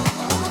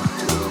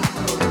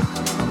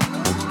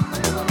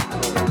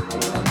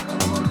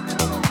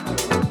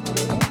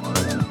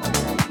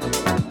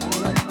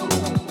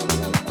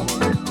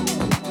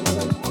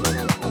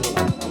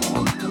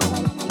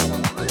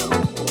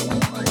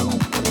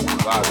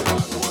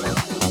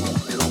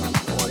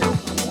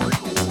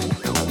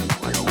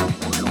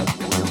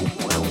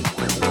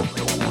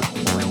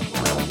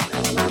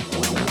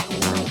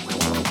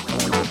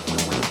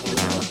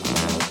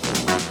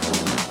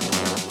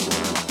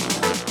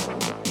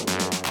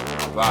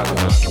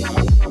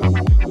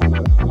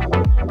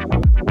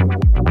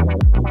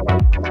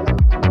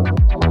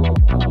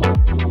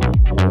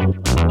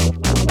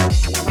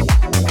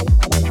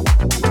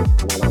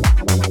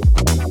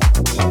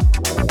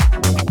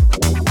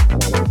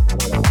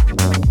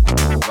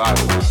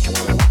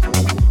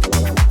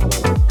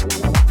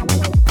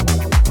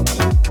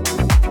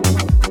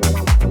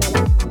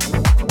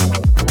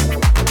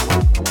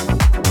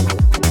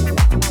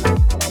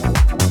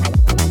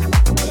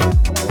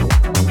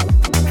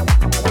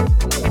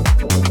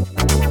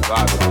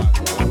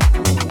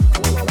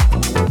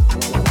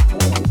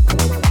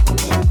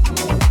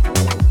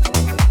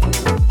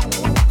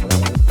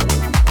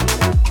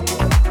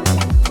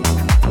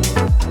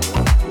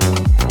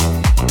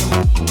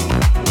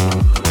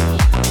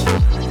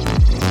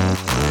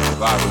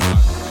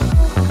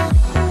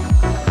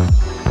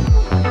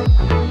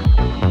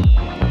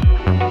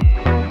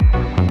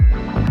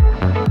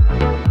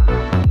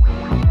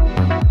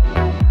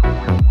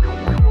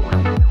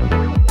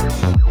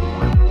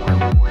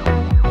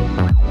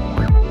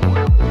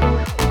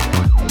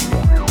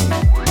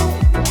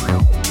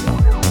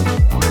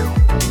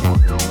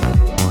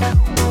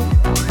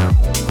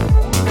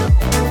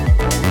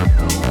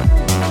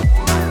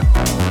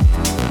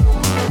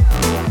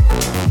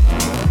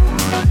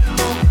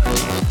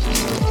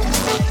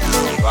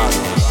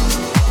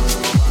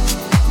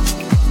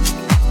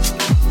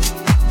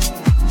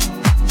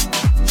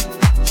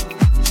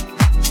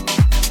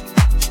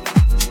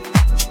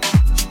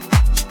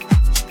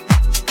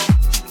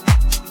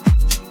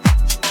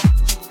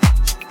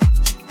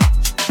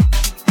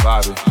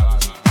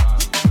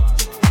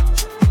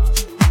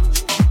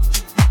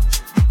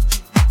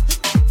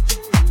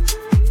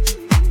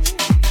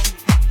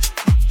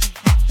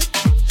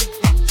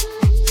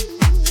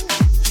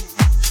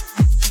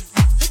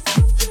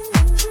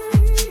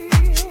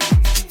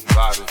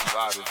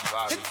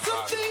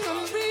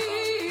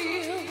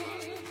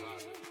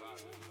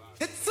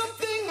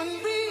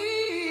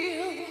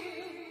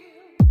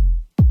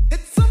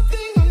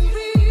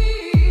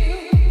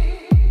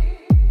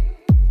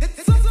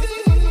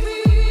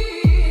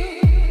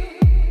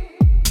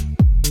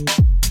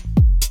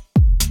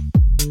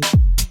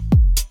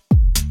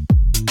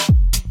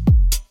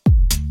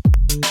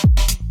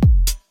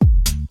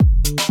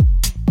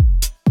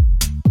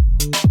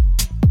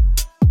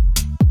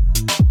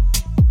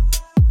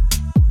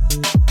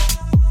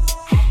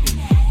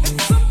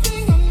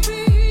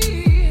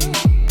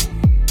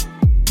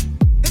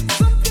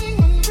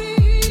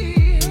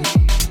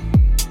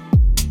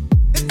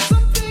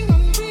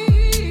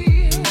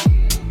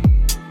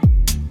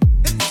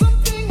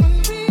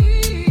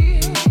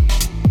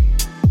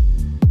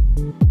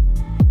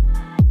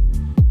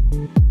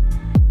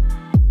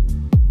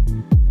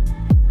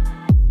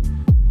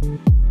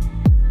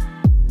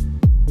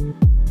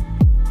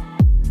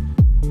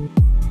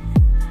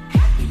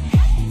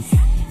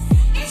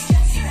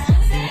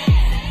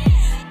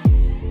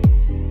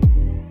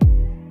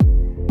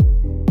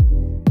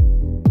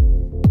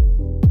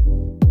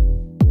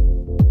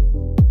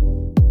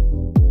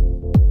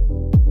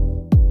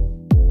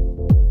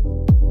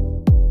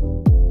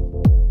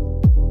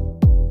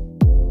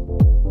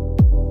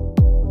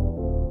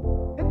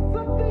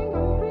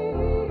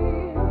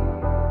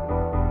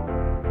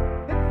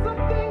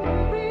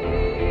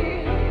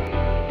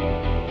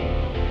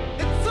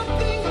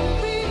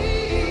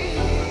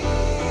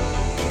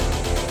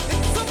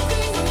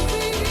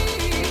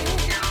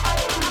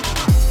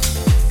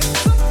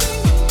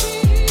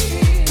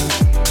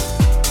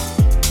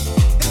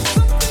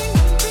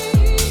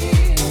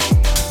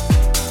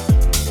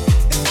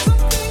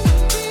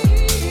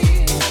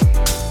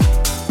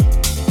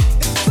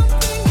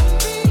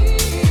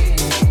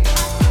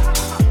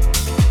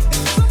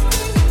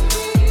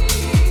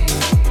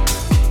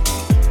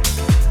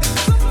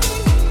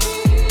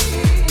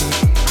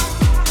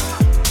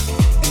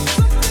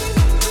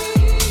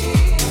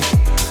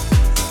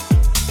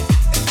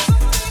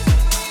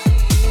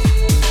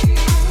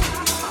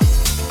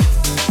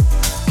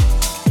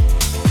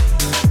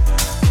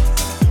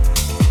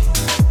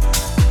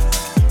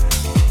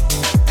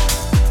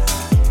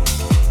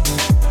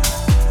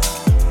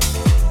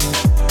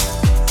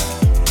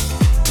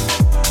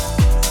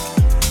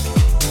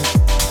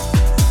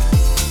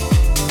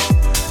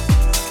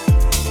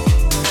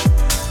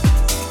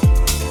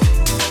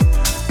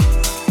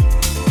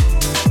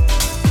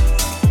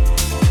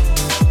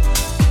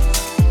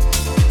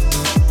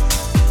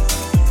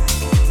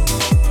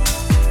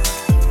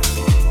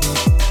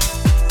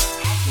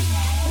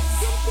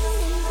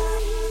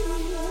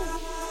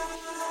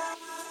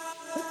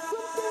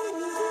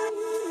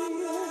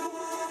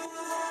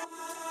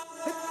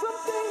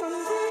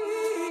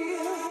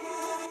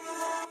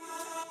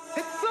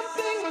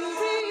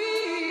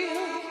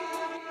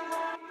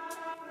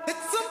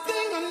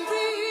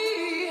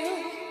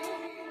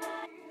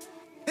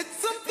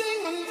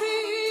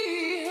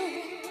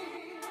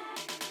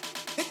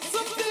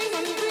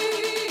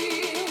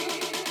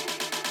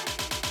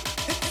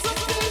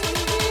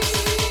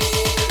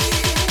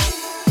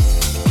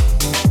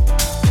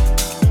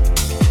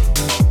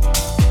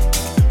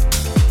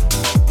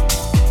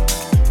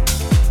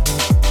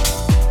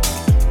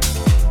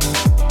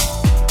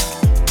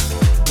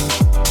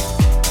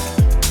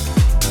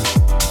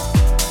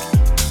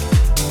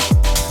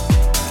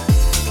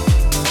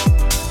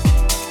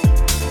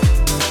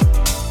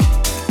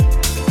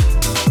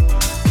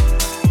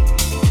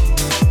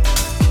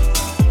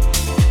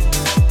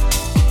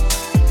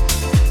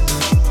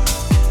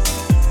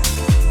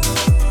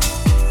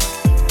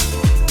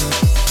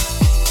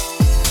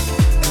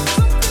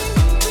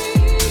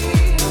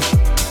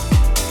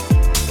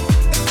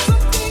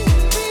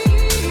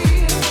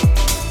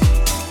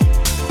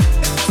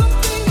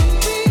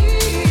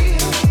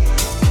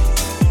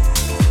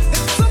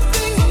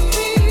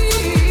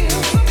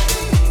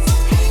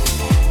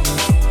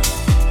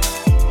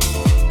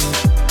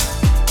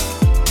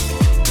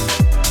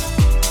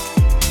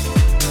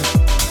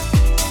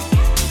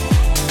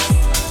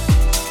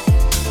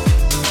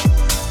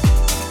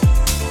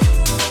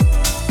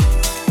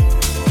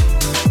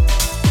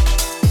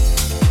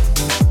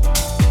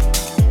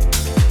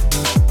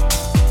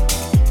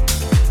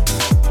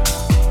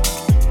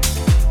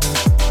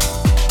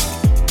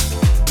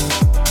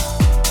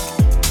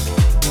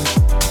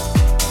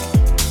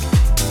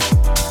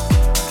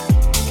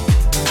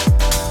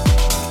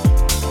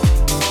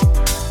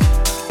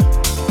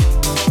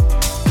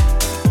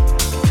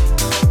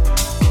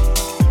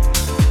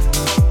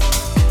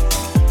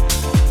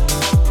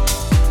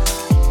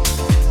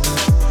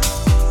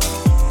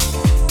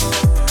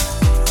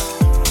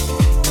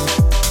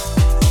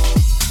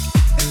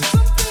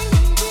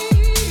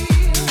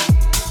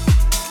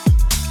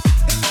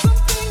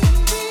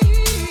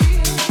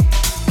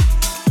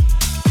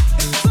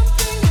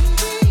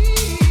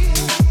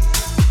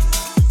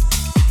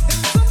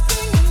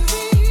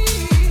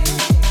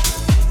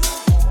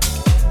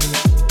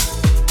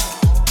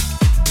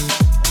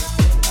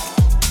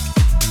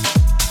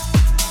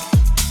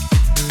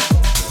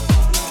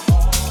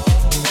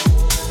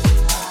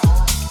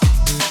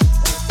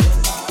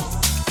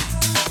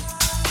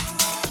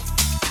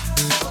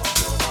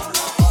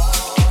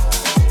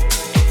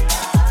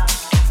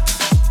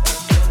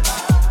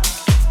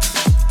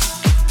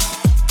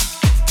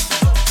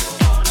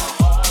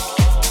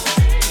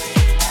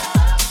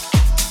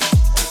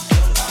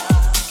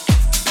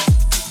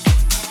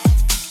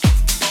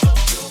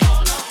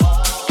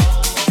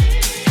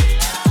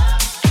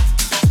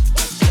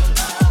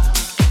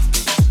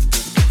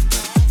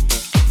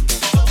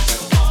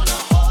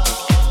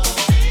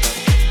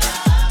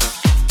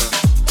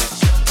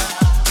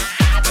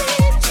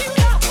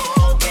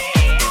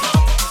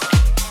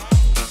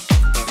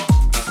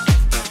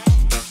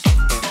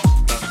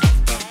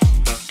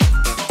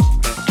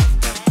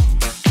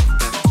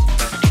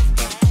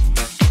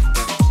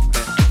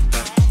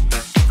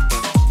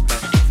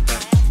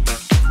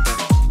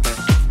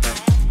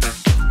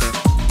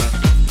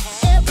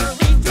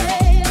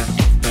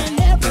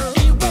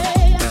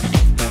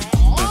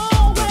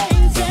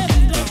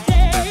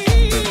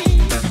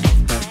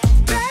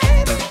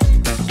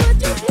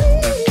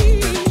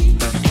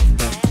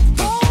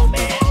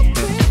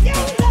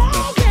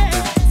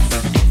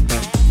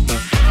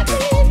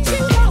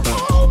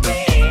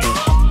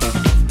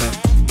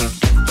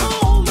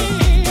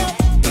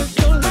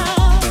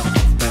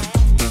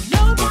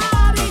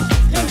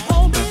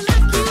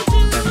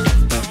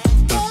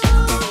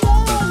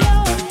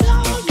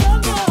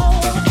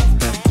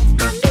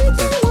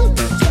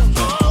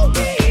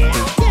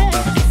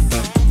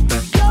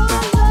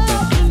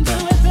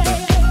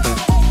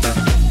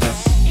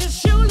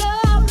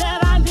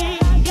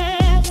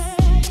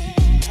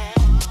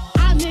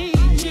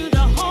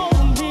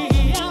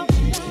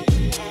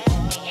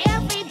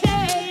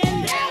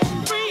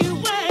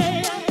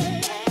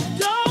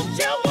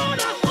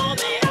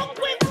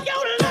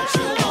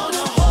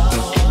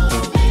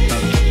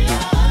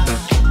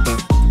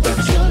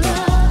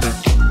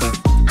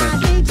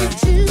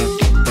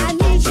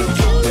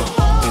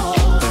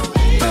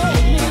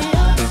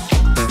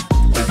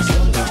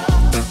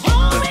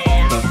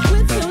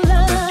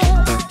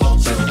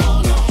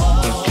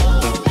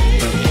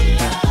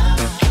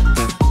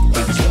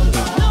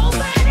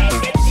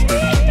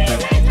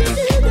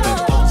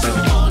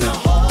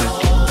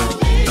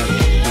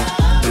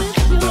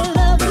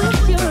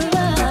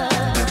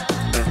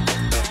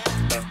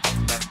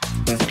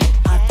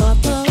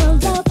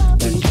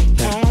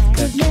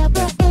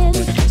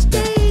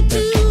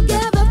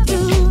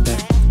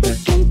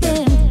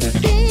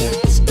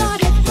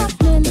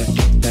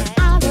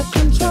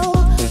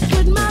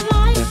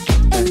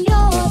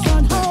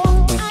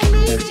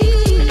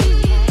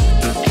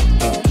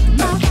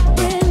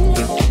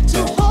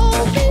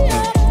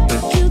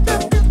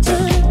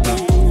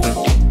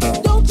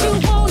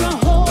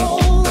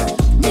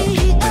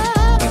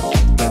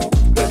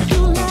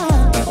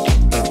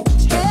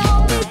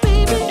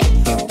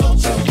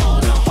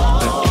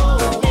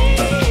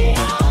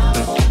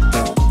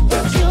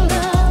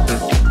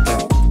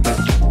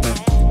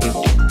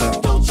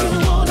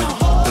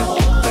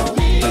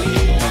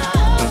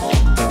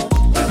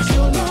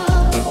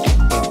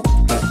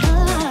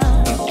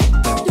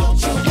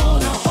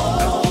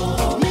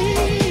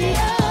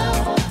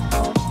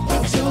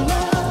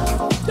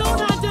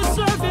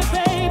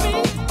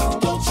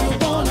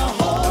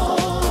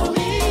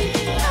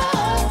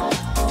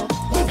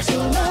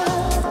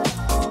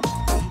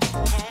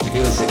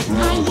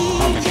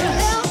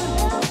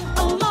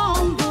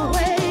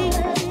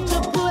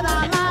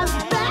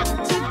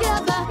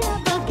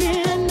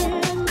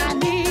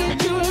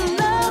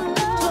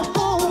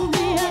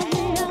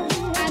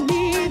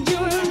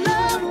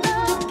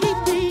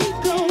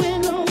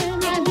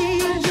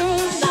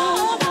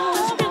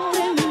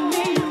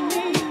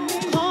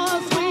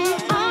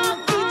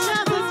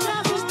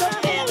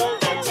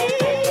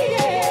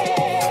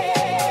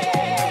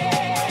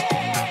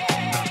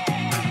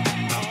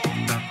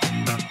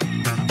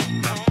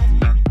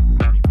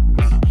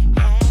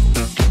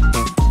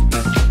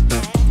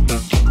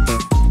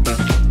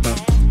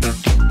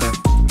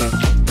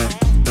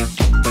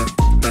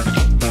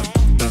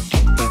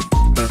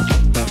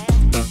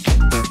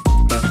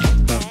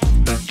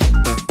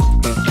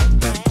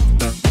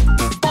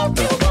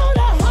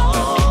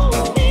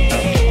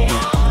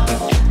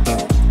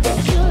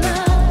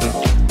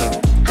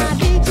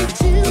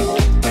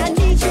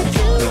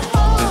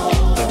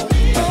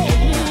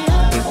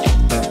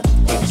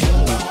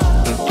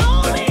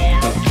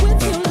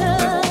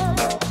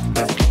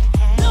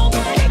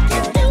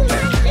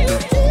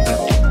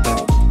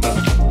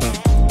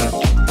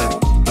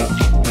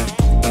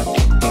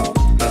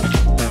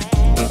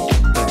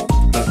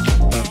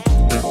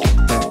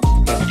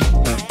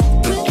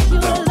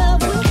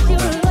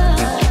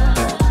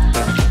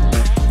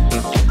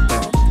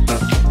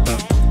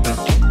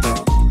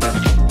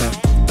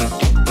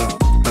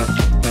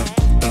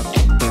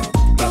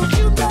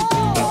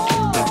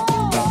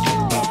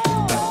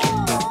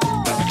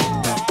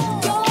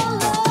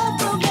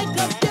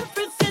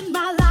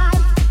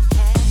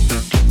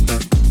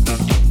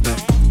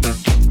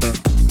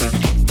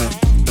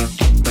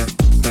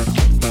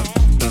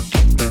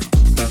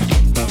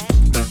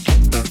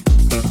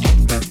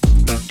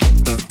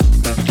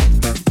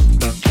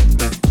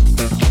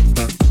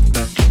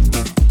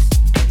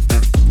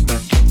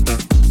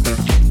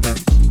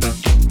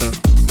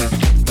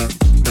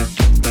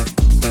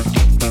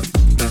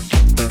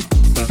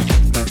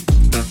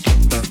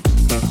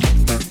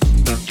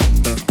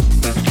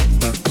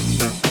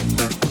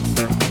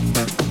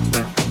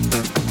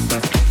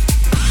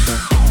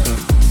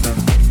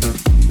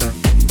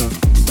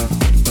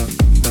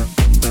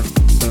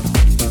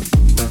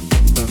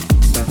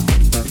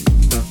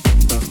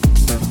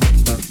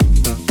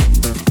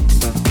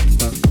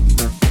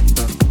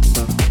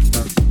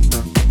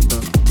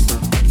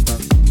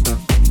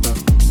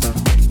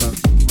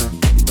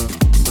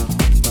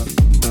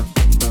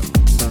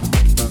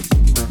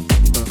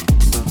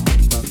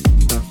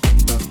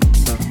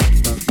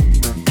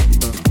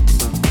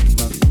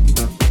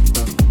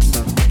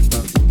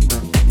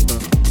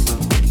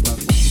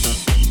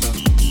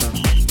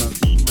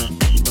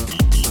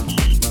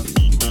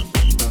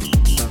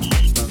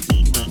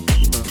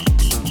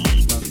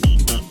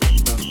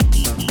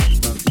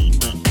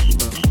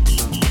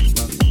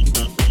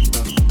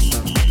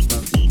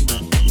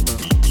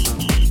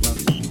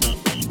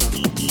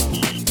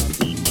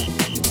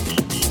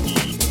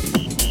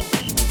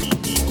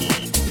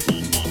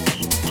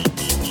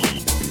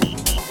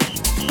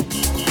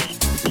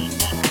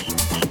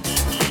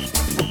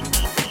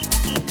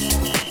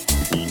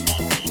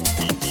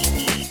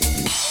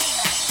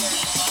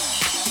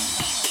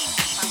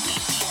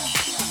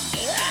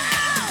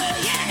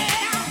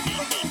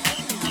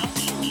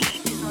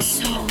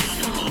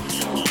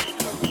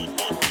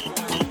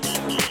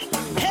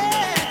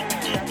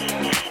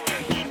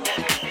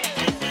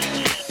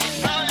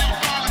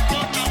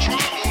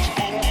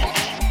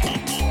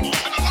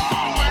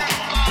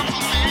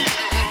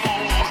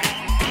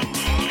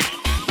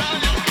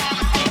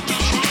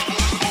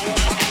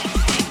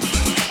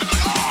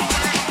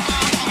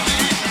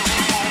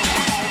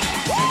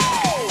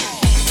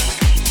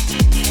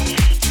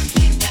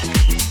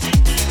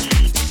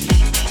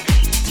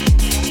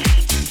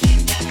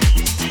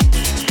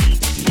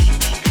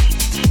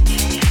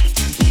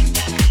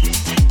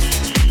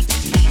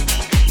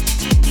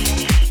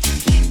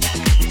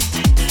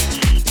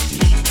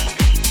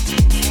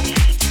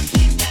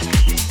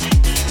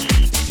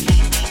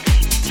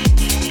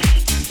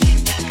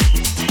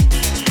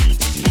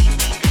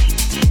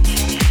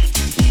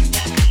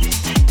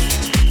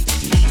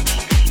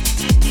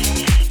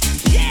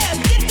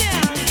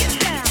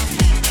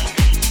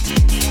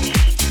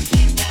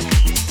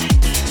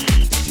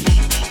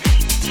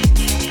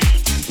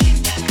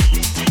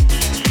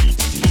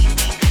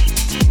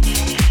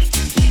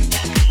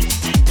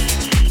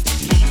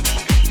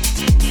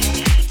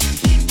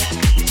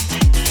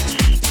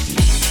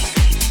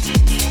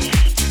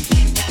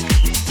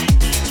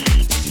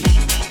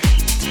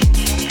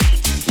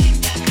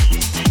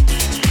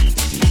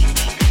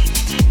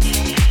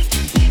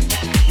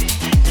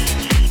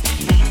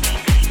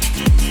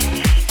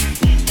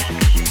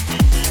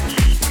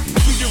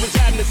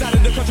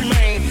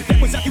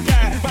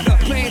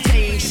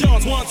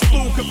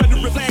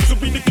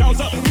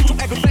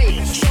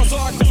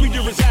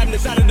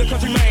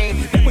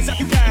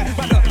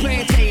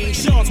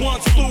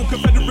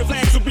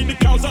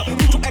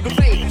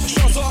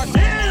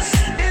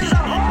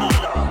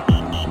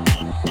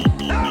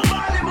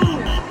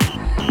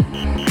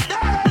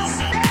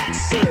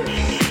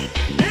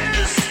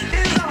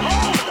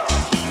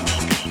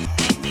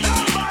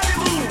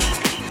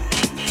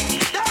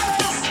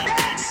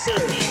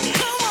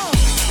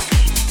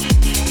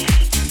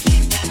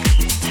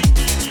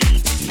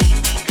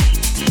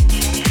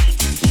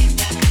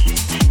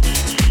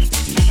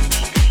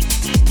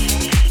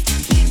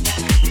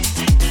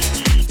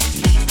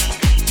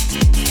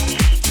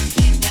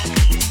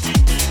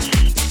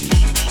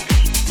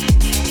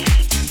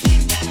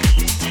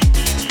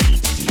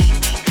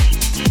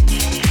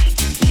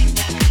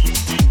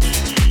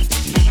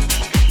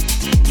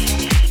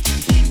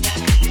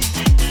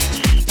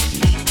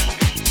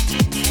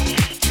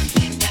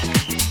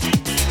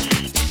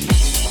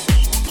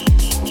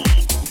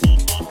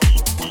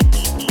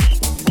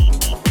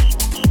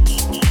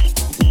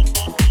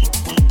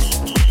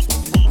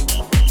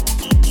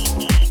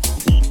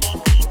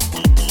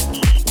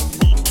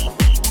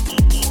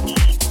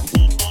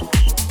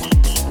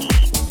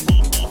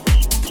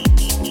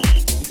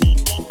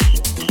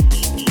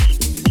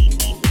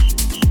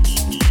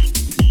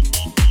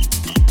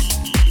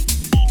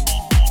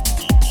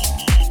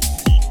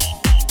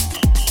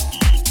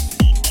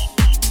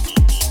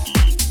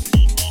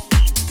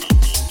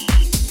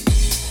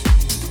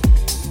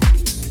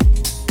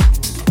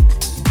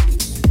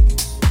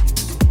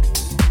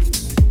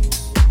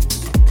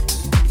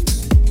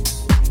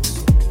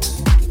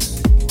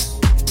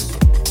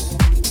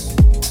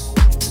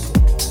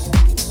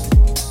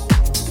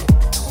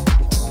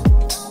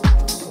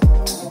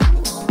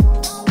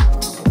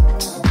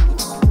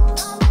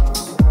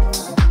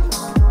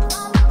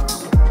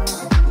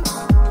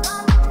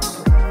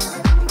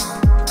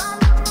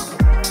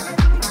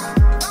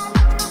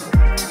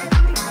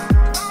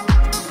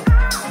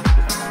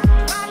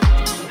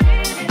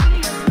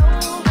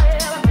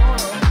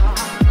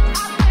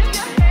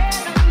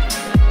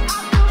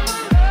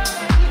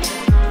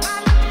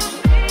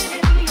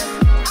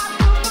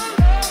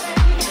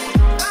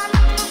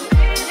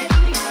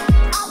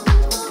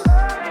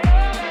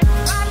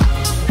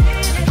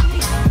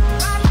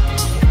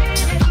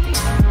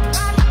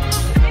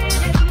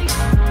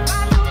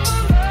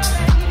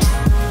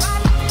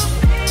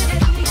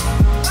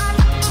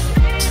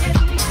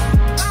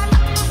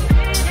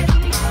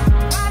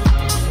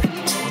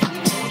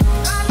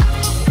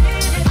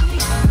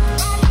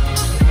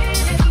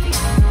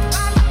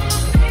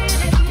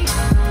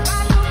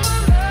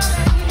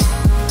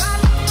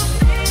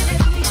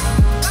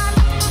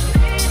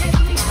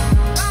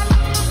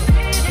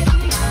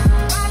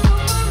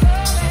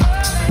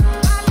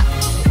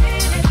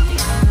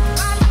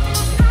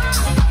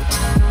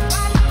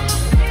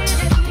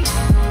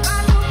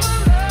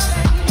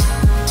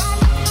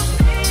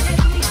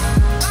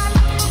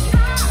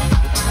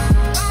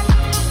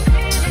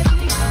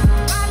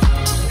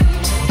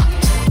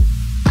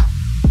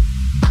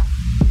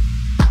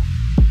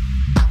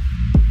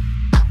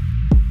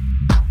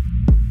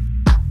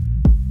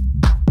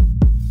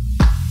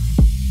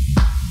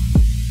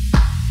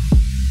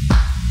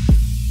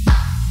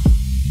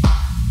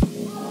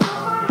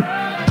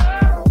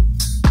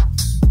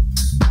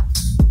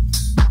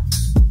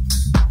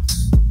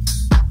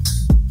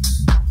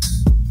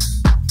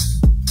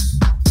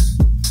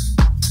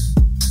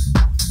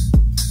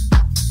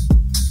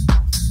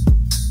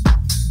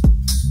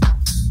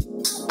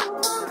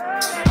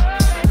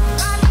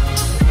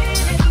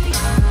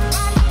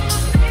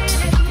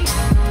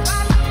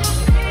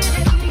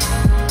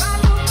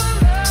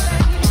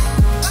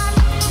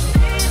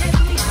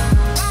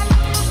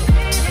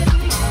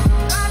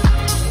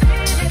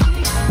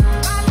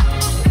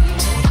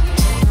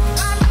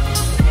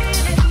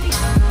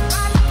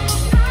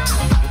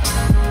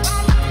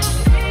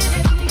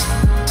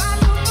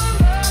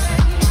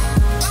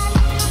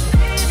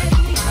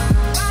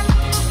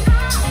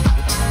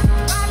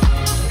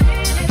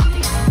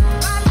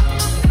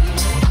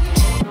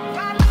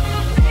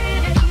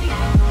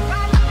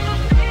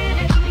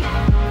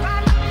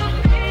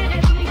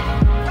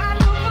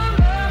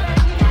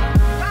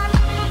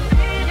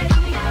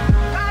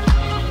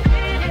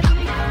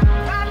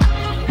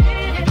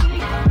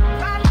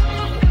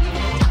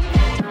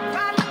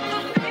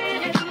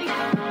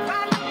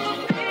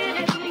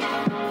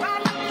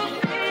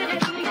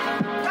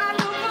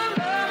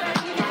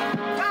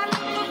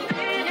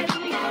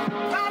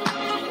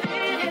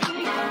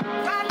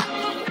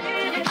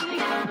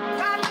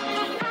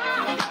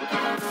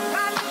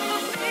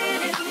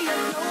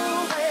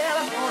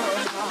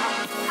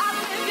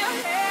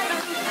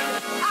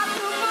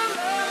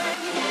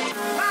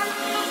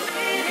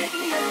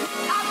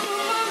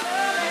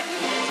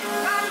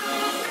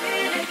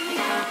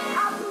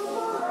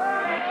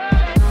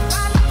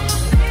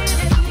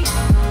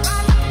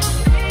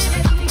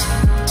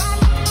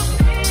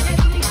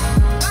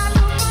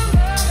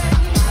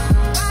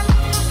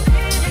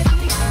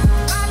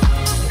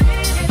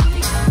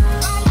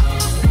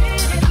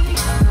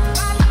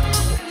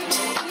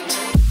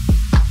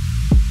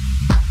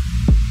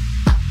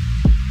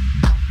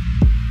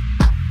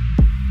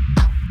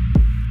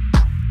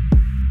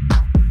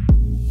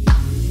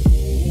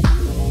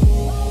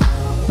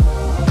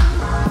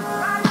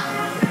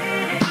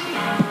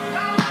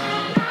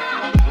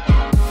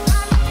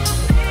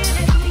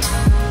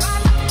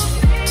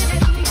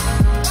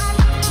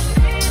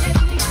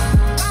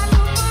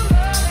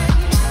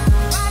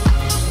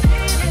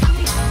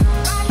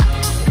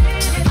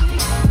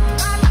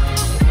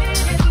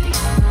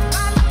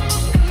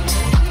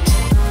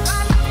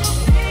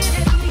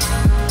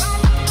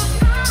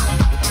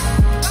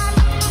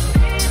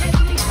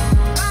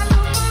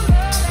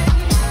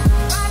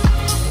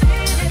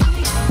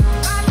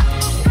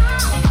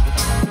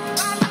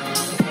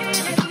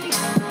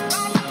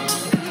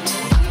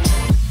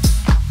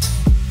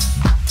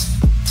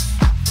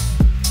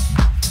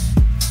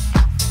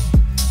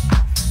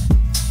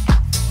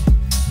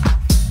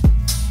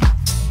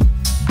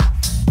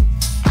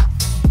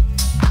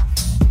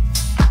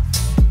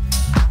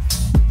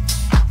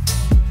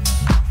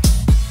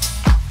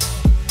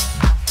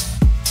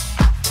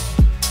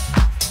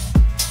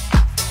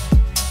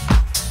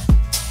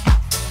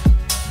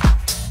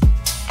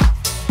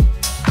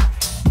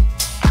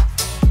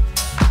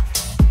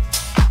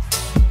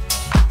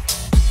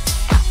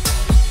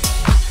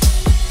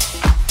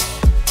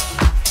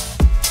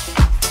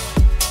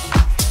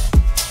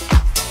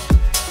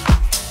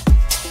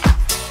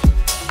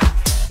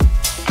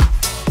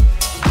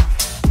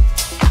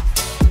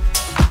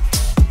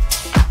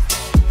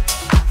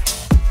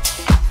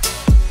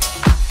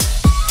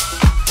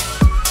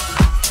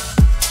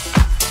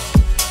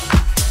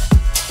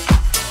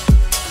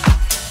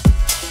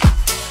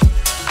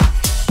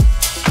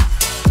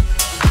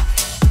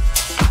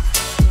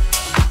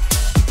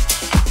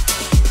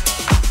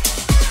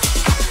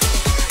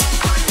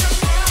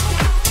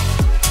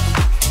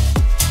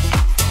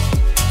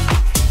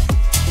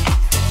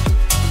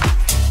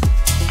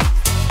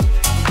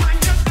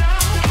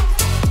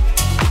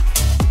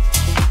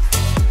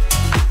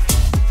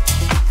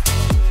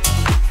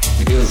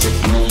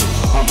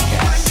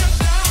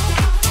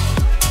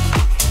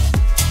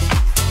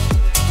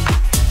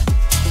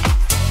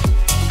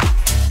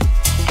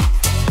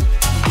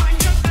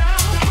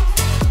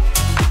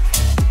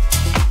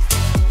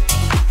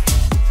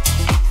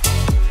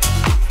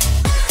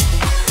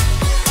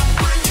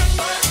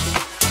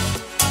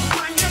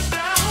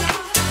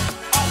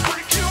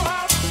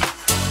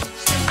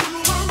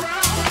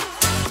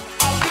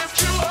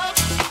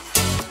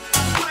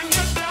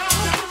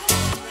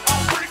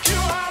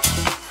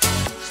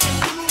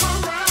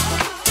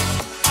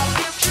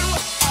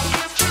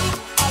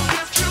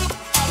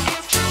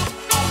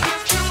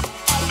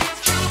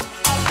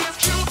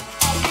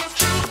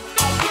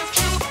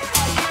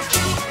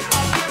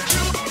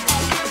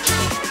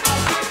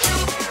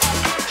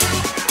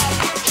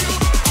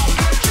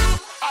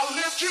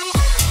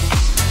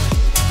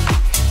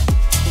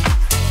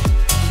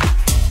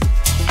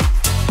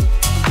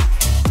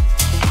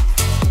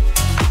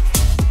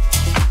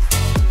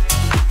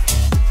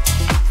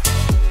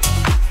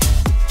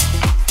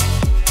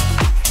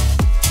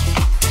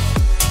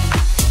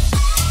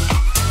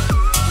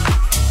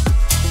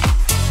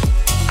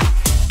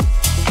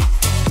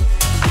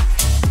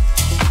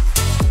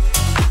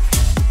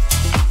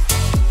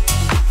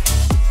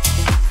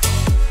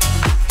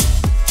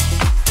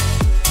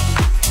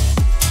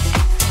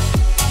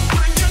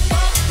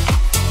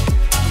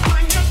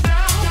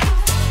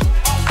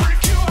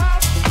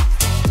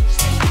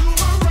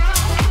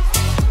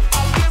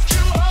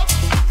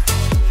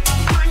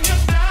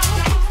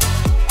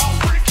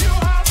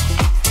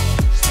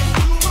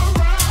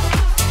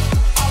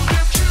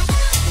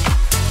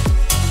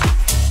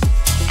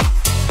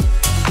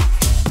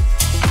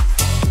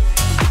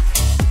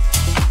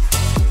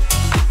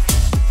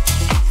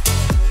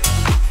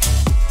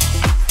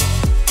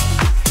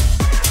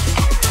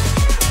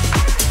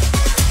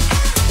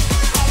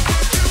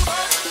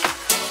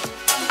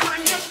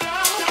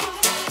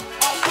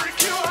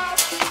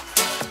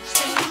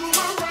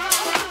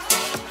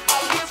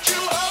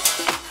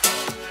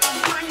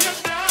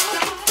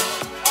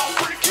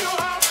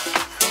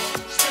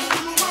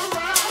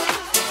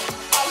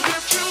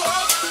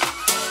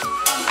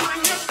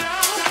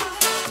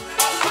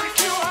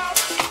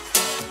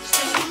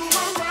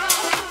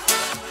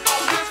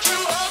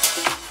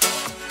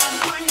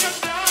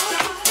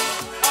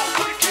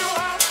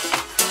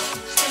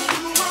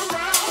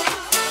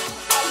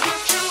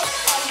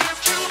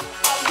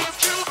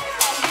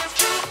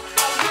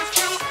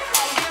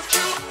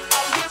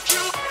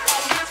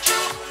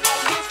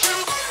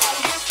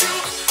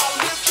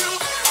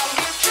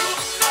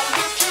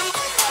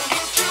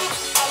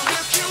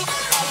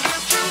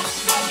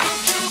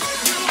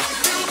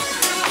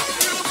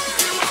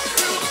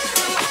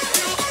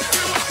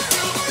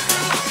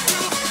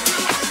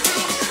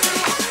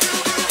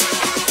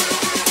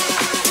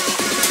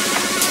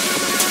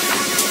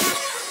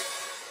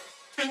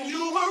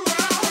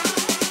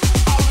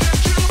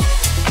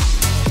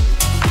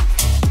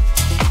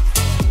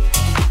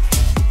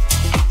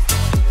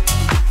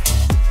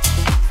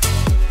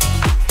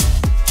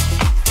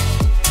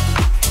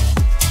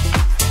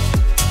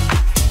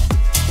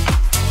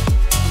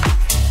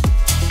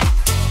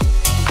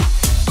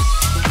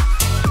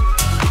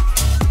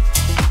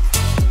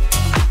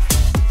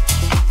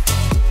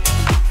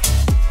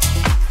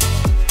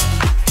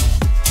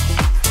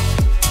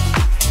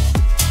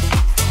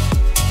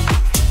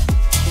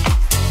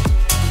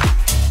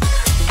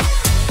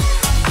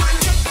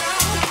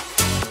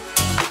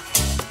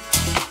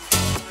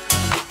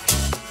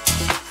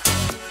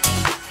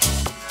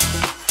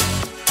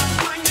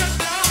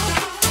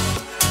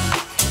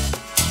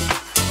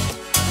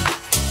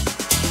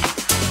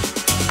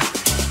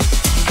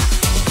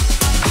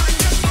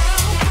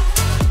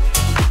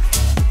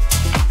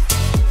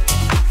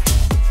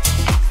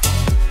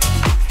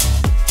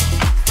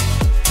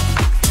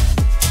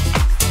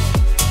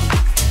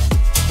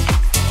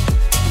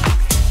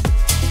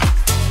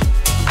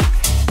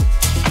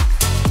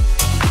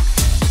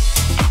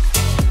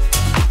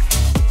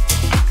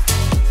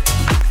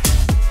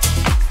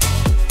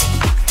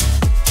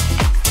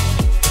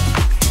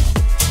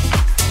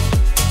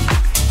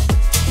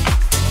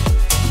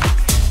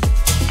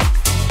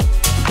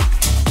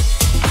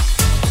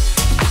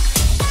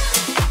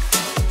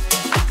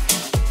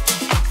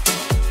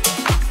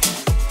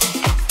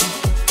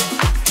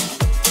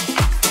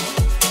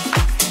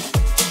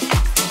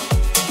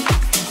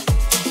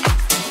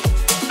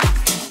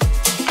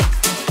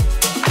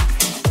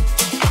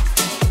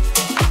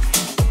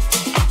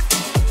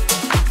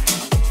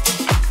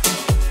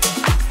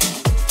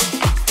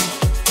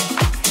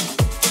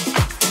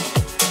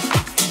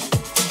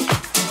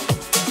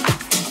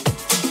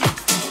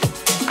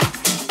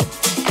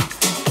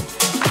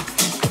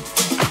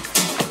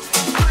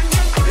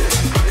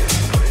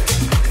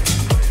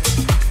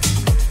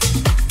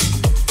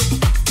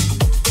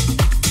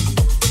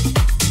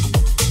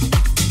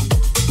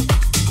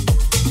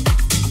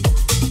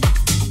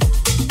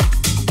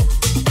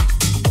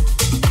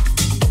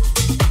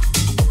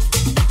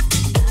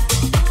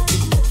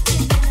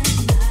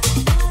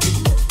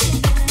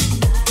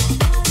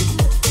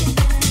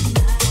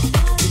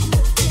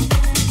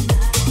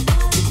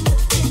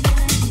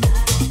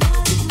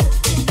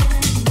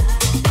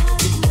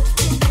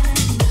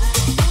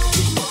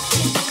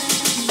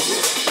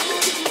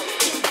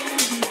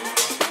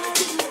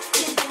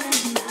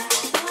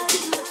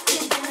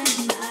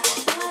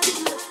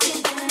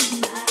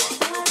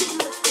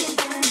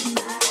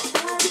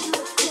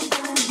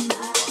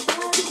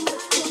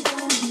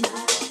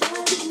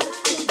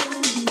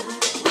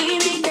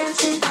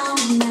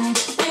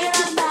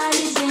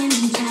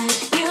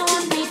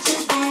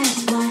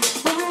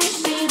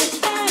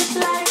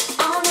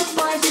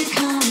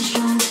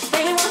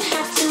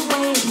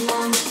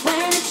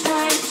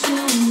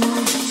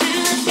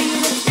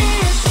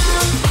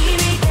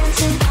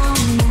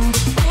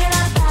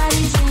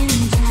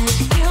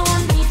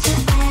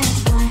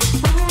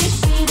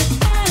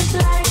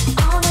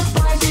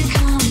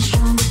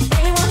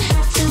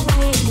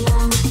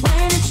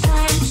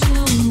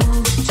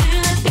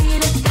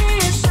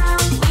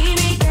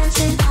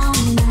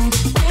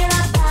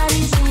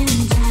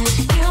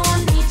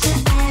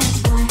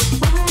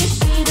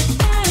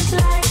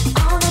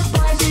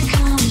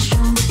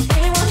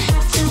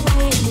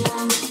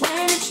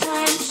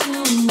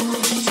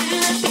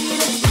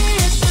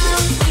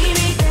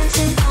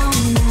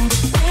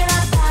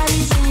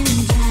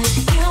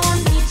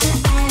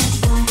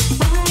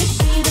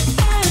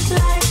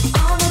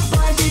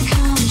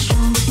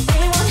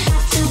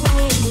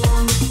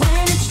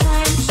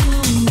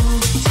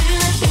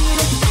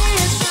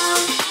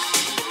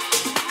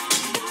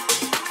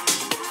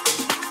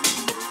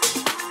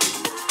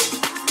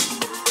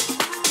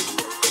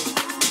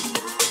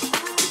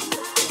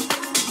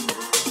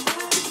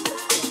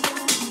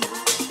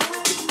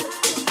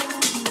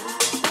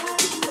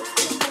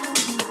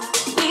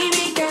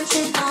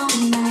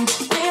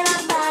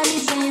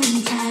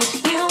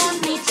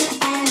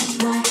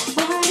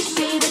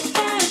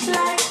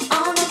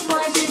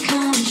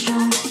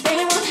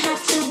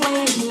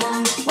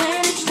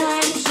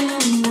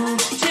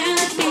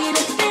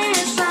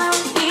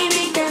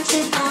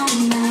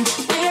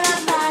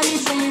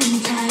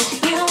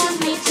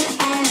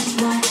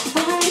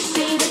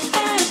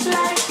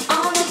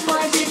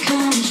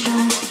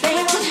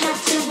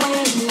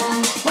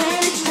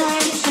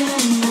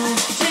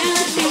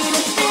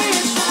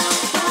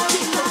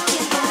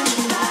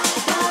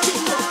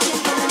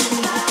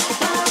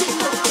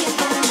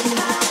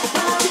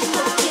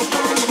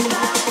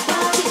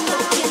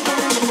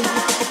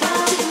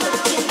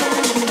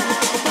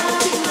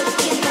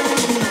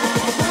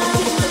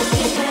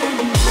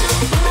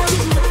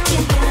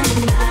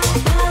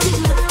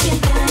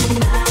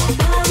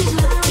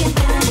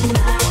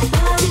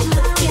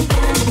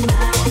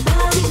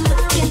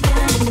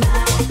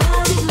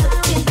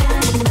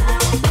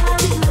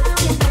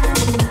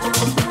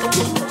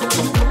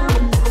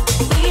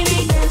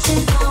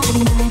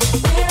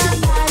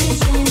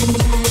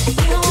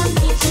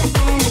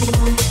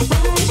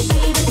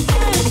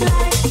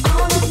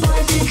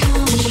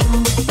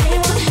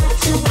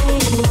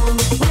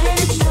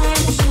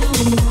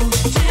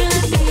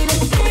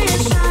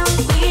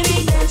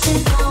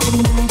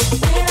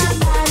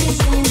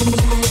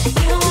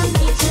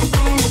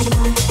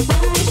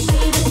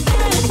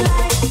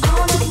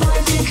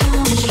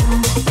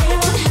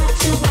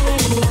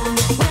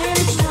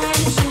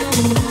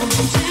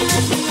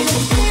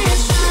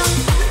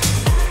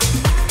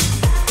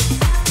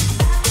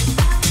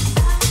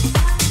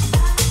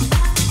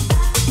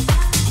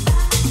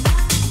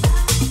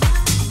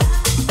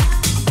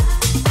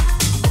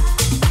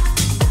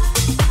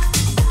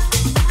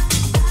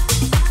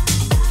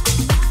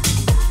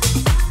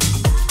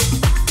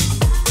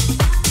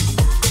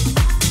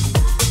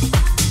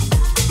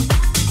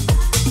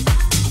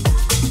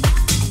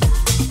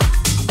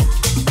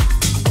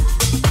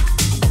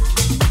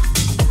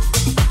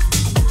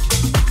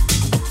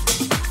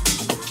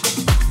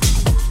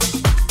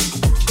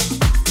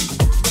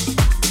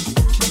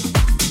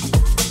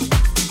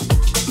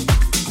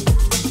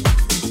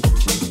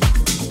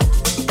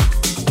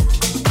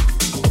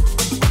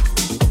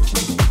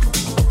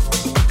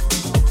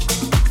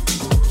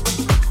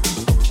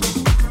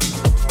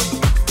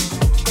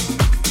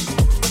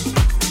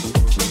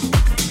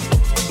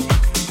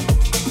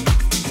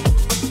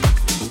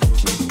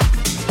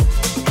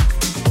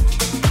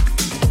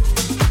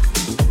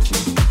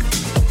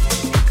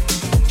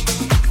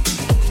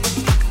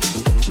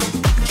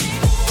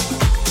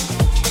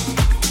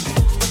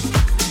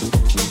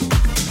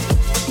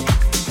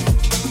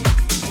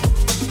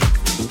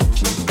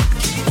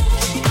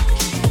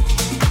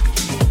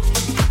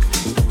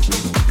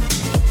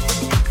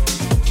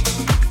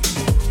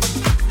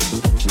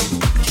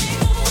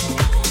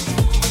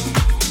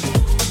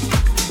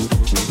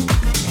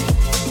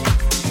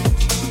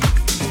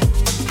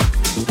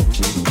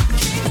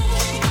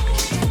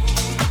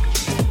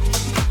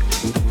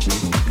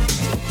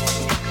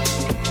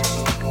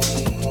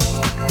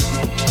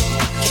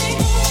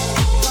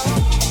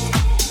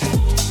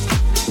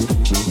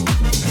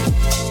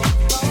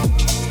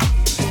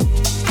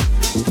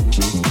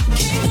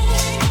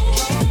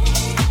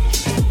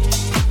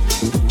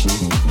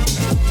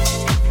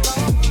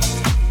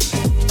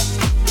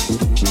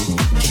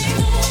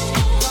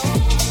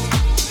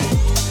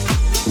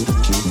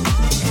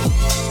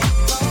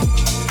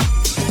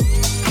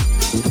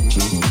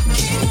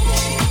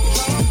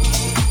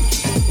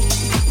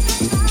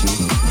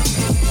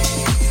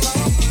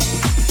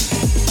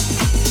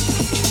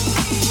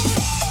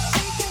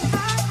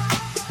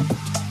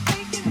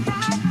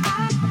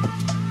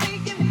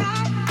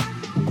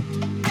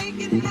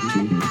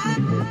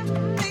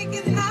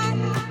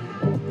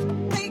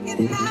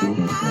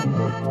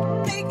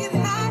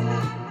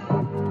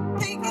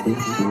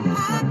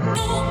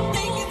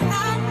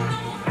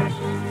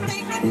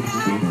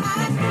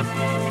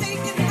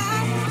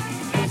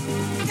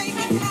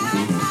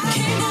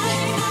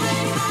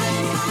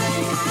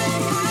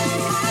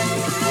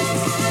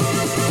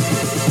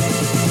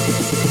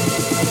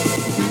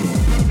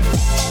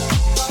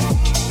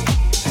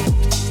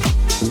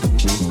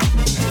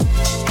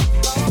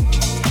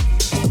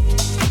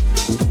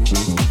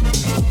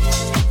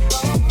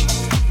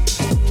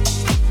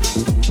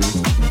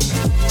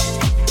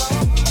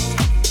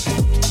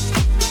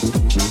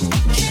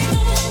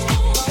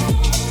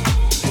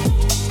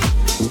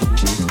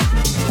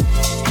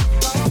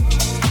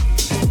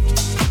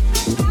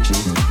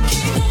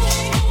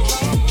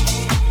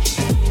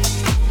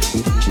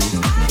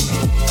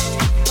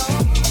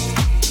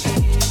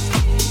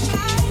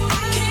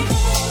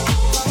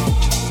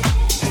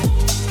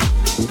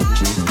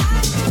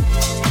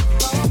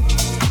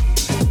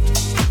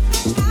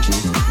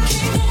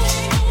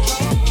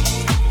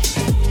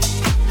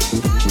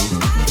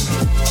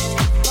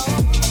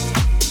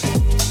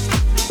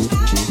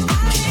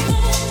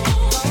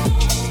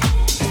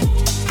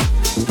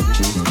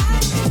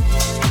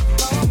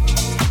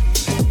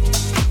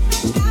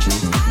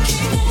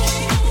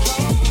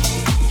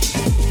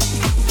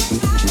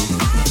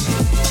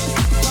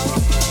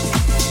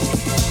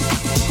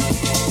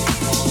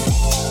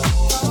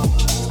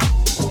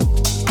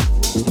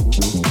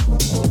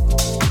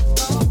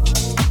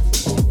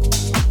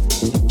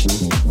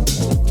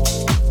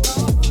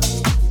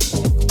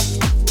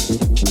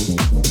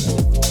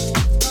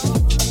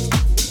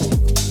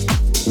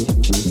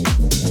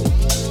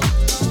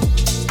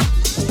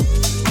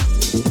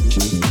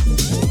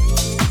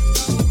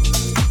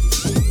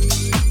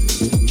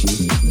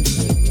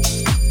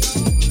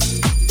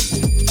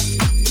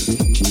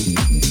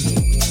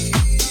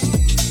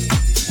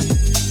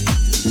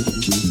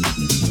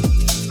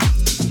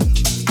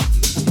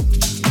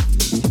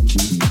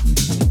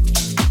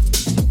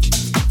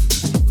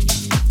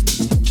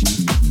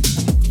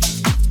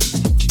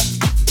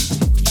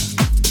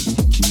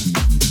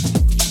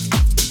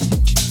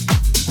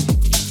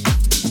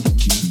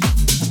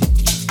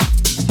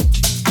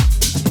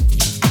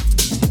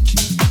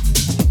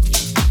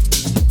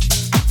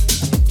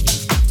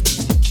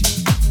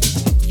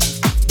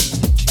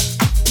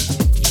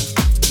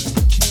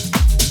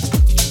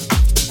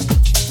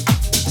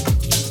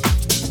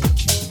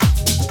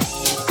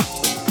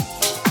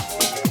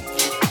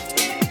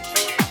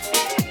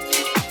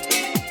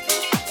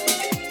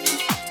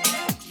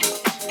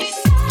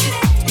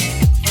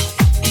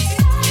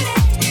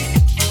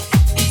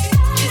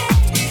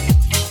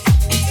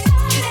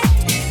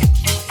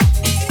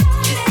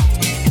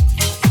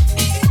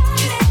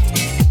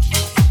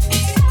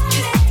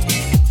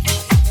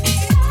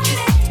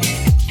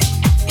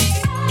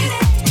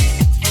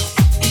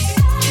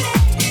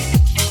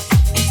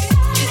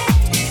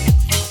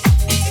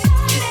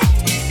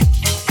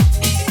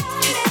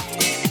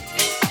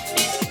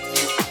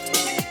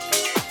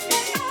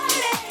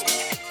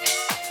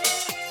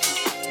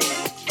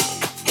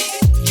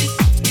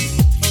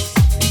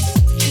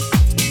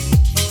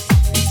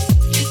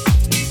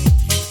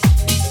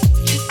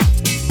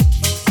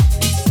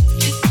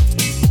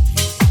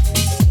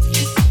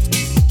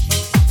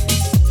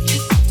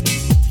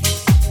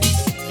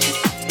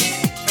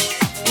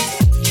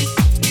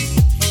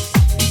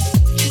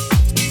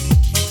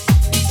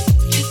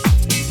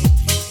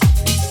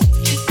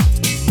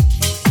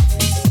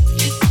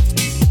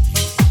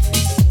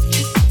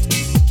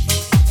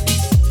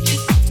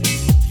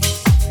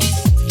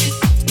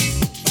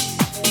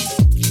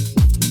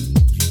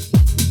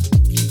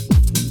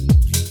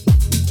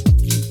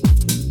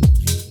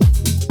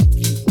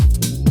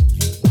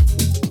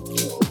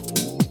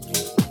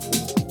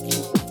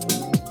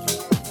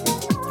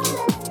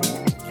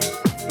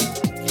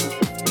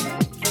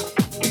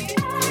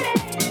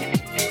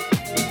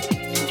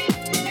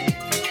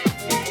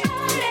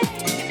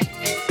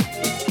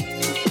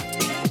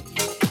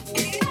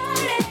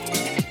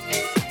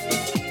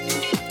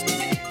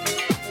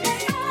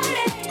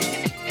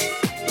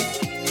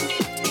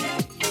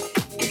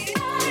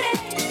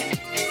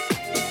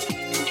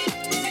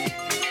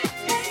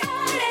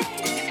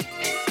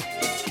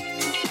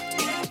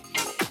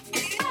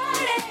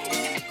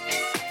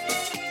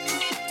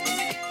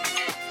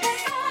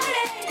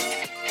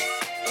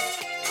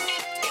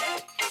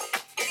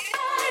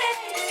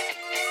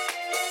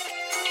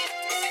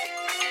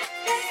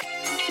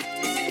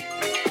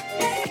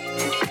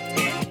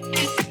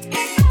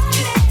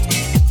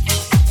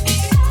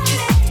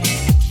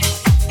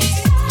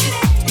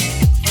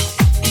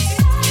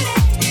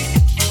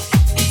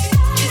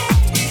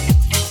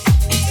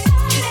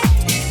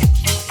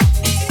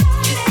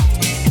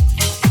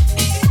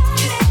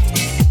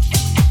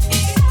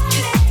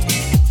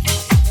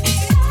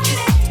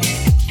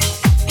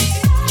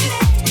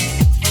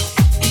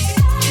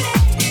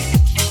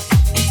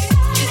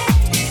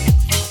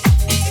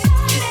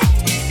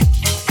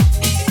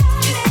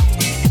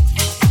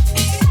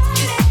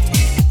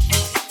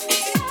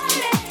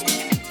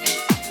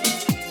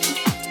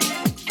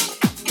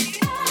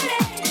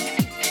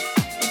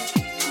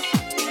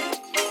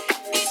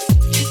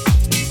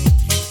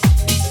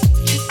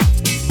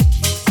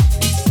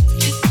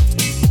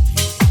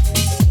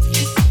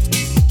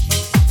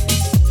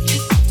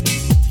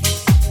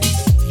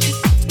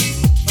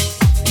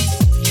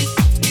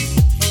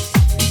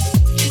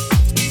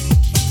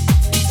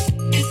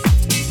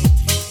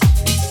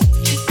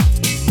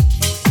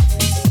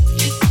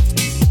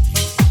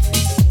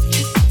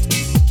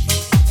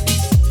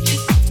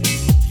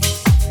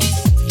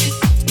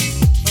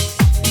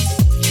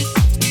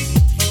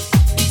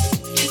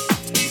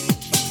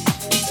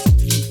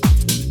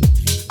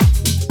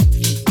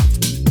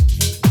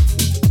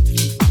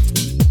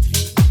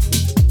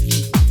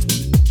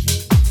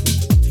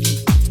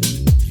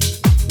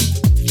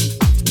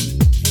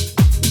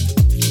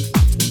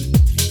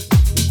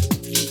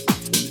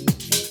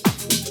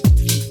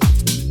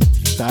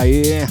 Tá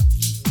aí,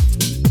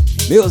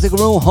 Music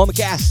Room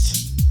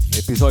Homecast,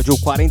 episódio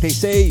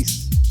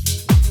 46.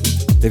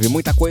 Teve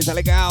muita coisa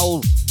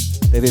legal.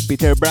 Teve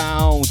Peter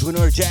Brown,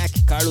 Junior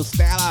Jack, Carlos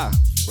Tella,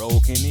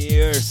 Broken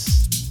Ears,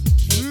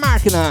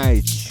 Mark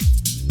Knight.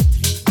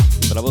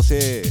 Pra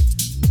você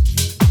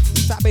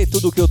saber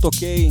tudo o que eu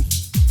toquei,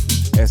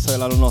 é só ir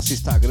lá no nosso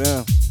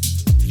Instagram,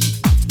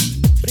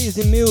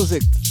 Breezy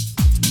Music.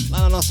 Lá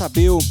na nossa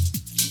bio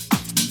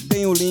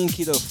tem o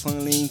link do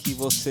Fanlink.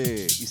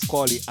 Você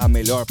escolhe a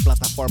melhor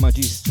plataforma de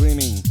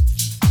streaming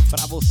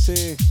para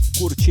você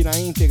curtir na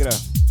íntegra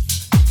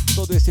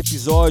todo esse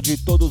episódio e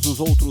todos os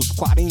outros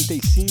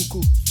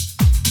 45.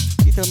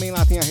 E também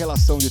lá tem a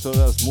relação de todas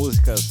as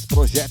músicas,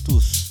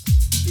 projetos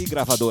e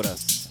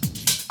gravadoras.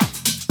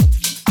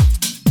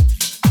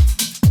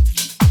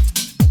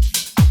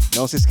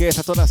 Não se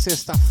esqueça, toda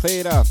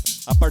sexta-feira,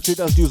 a partir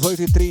das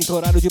 18h30,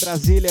 horário de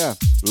Brasília,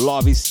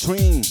 Love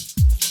Stream.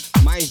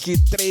 Mais de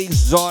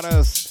 3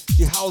 horas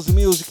de house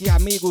music e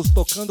amigos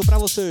tocando pra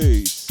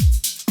vocês.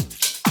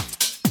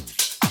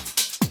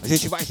 A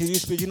gente vai se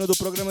despedindo do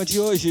programa de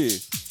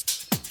hoje.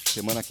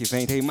 Semana que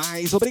vem tem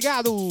mais.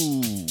 Obrigado!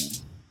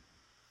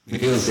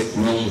 Music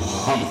Room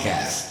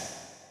Homecast.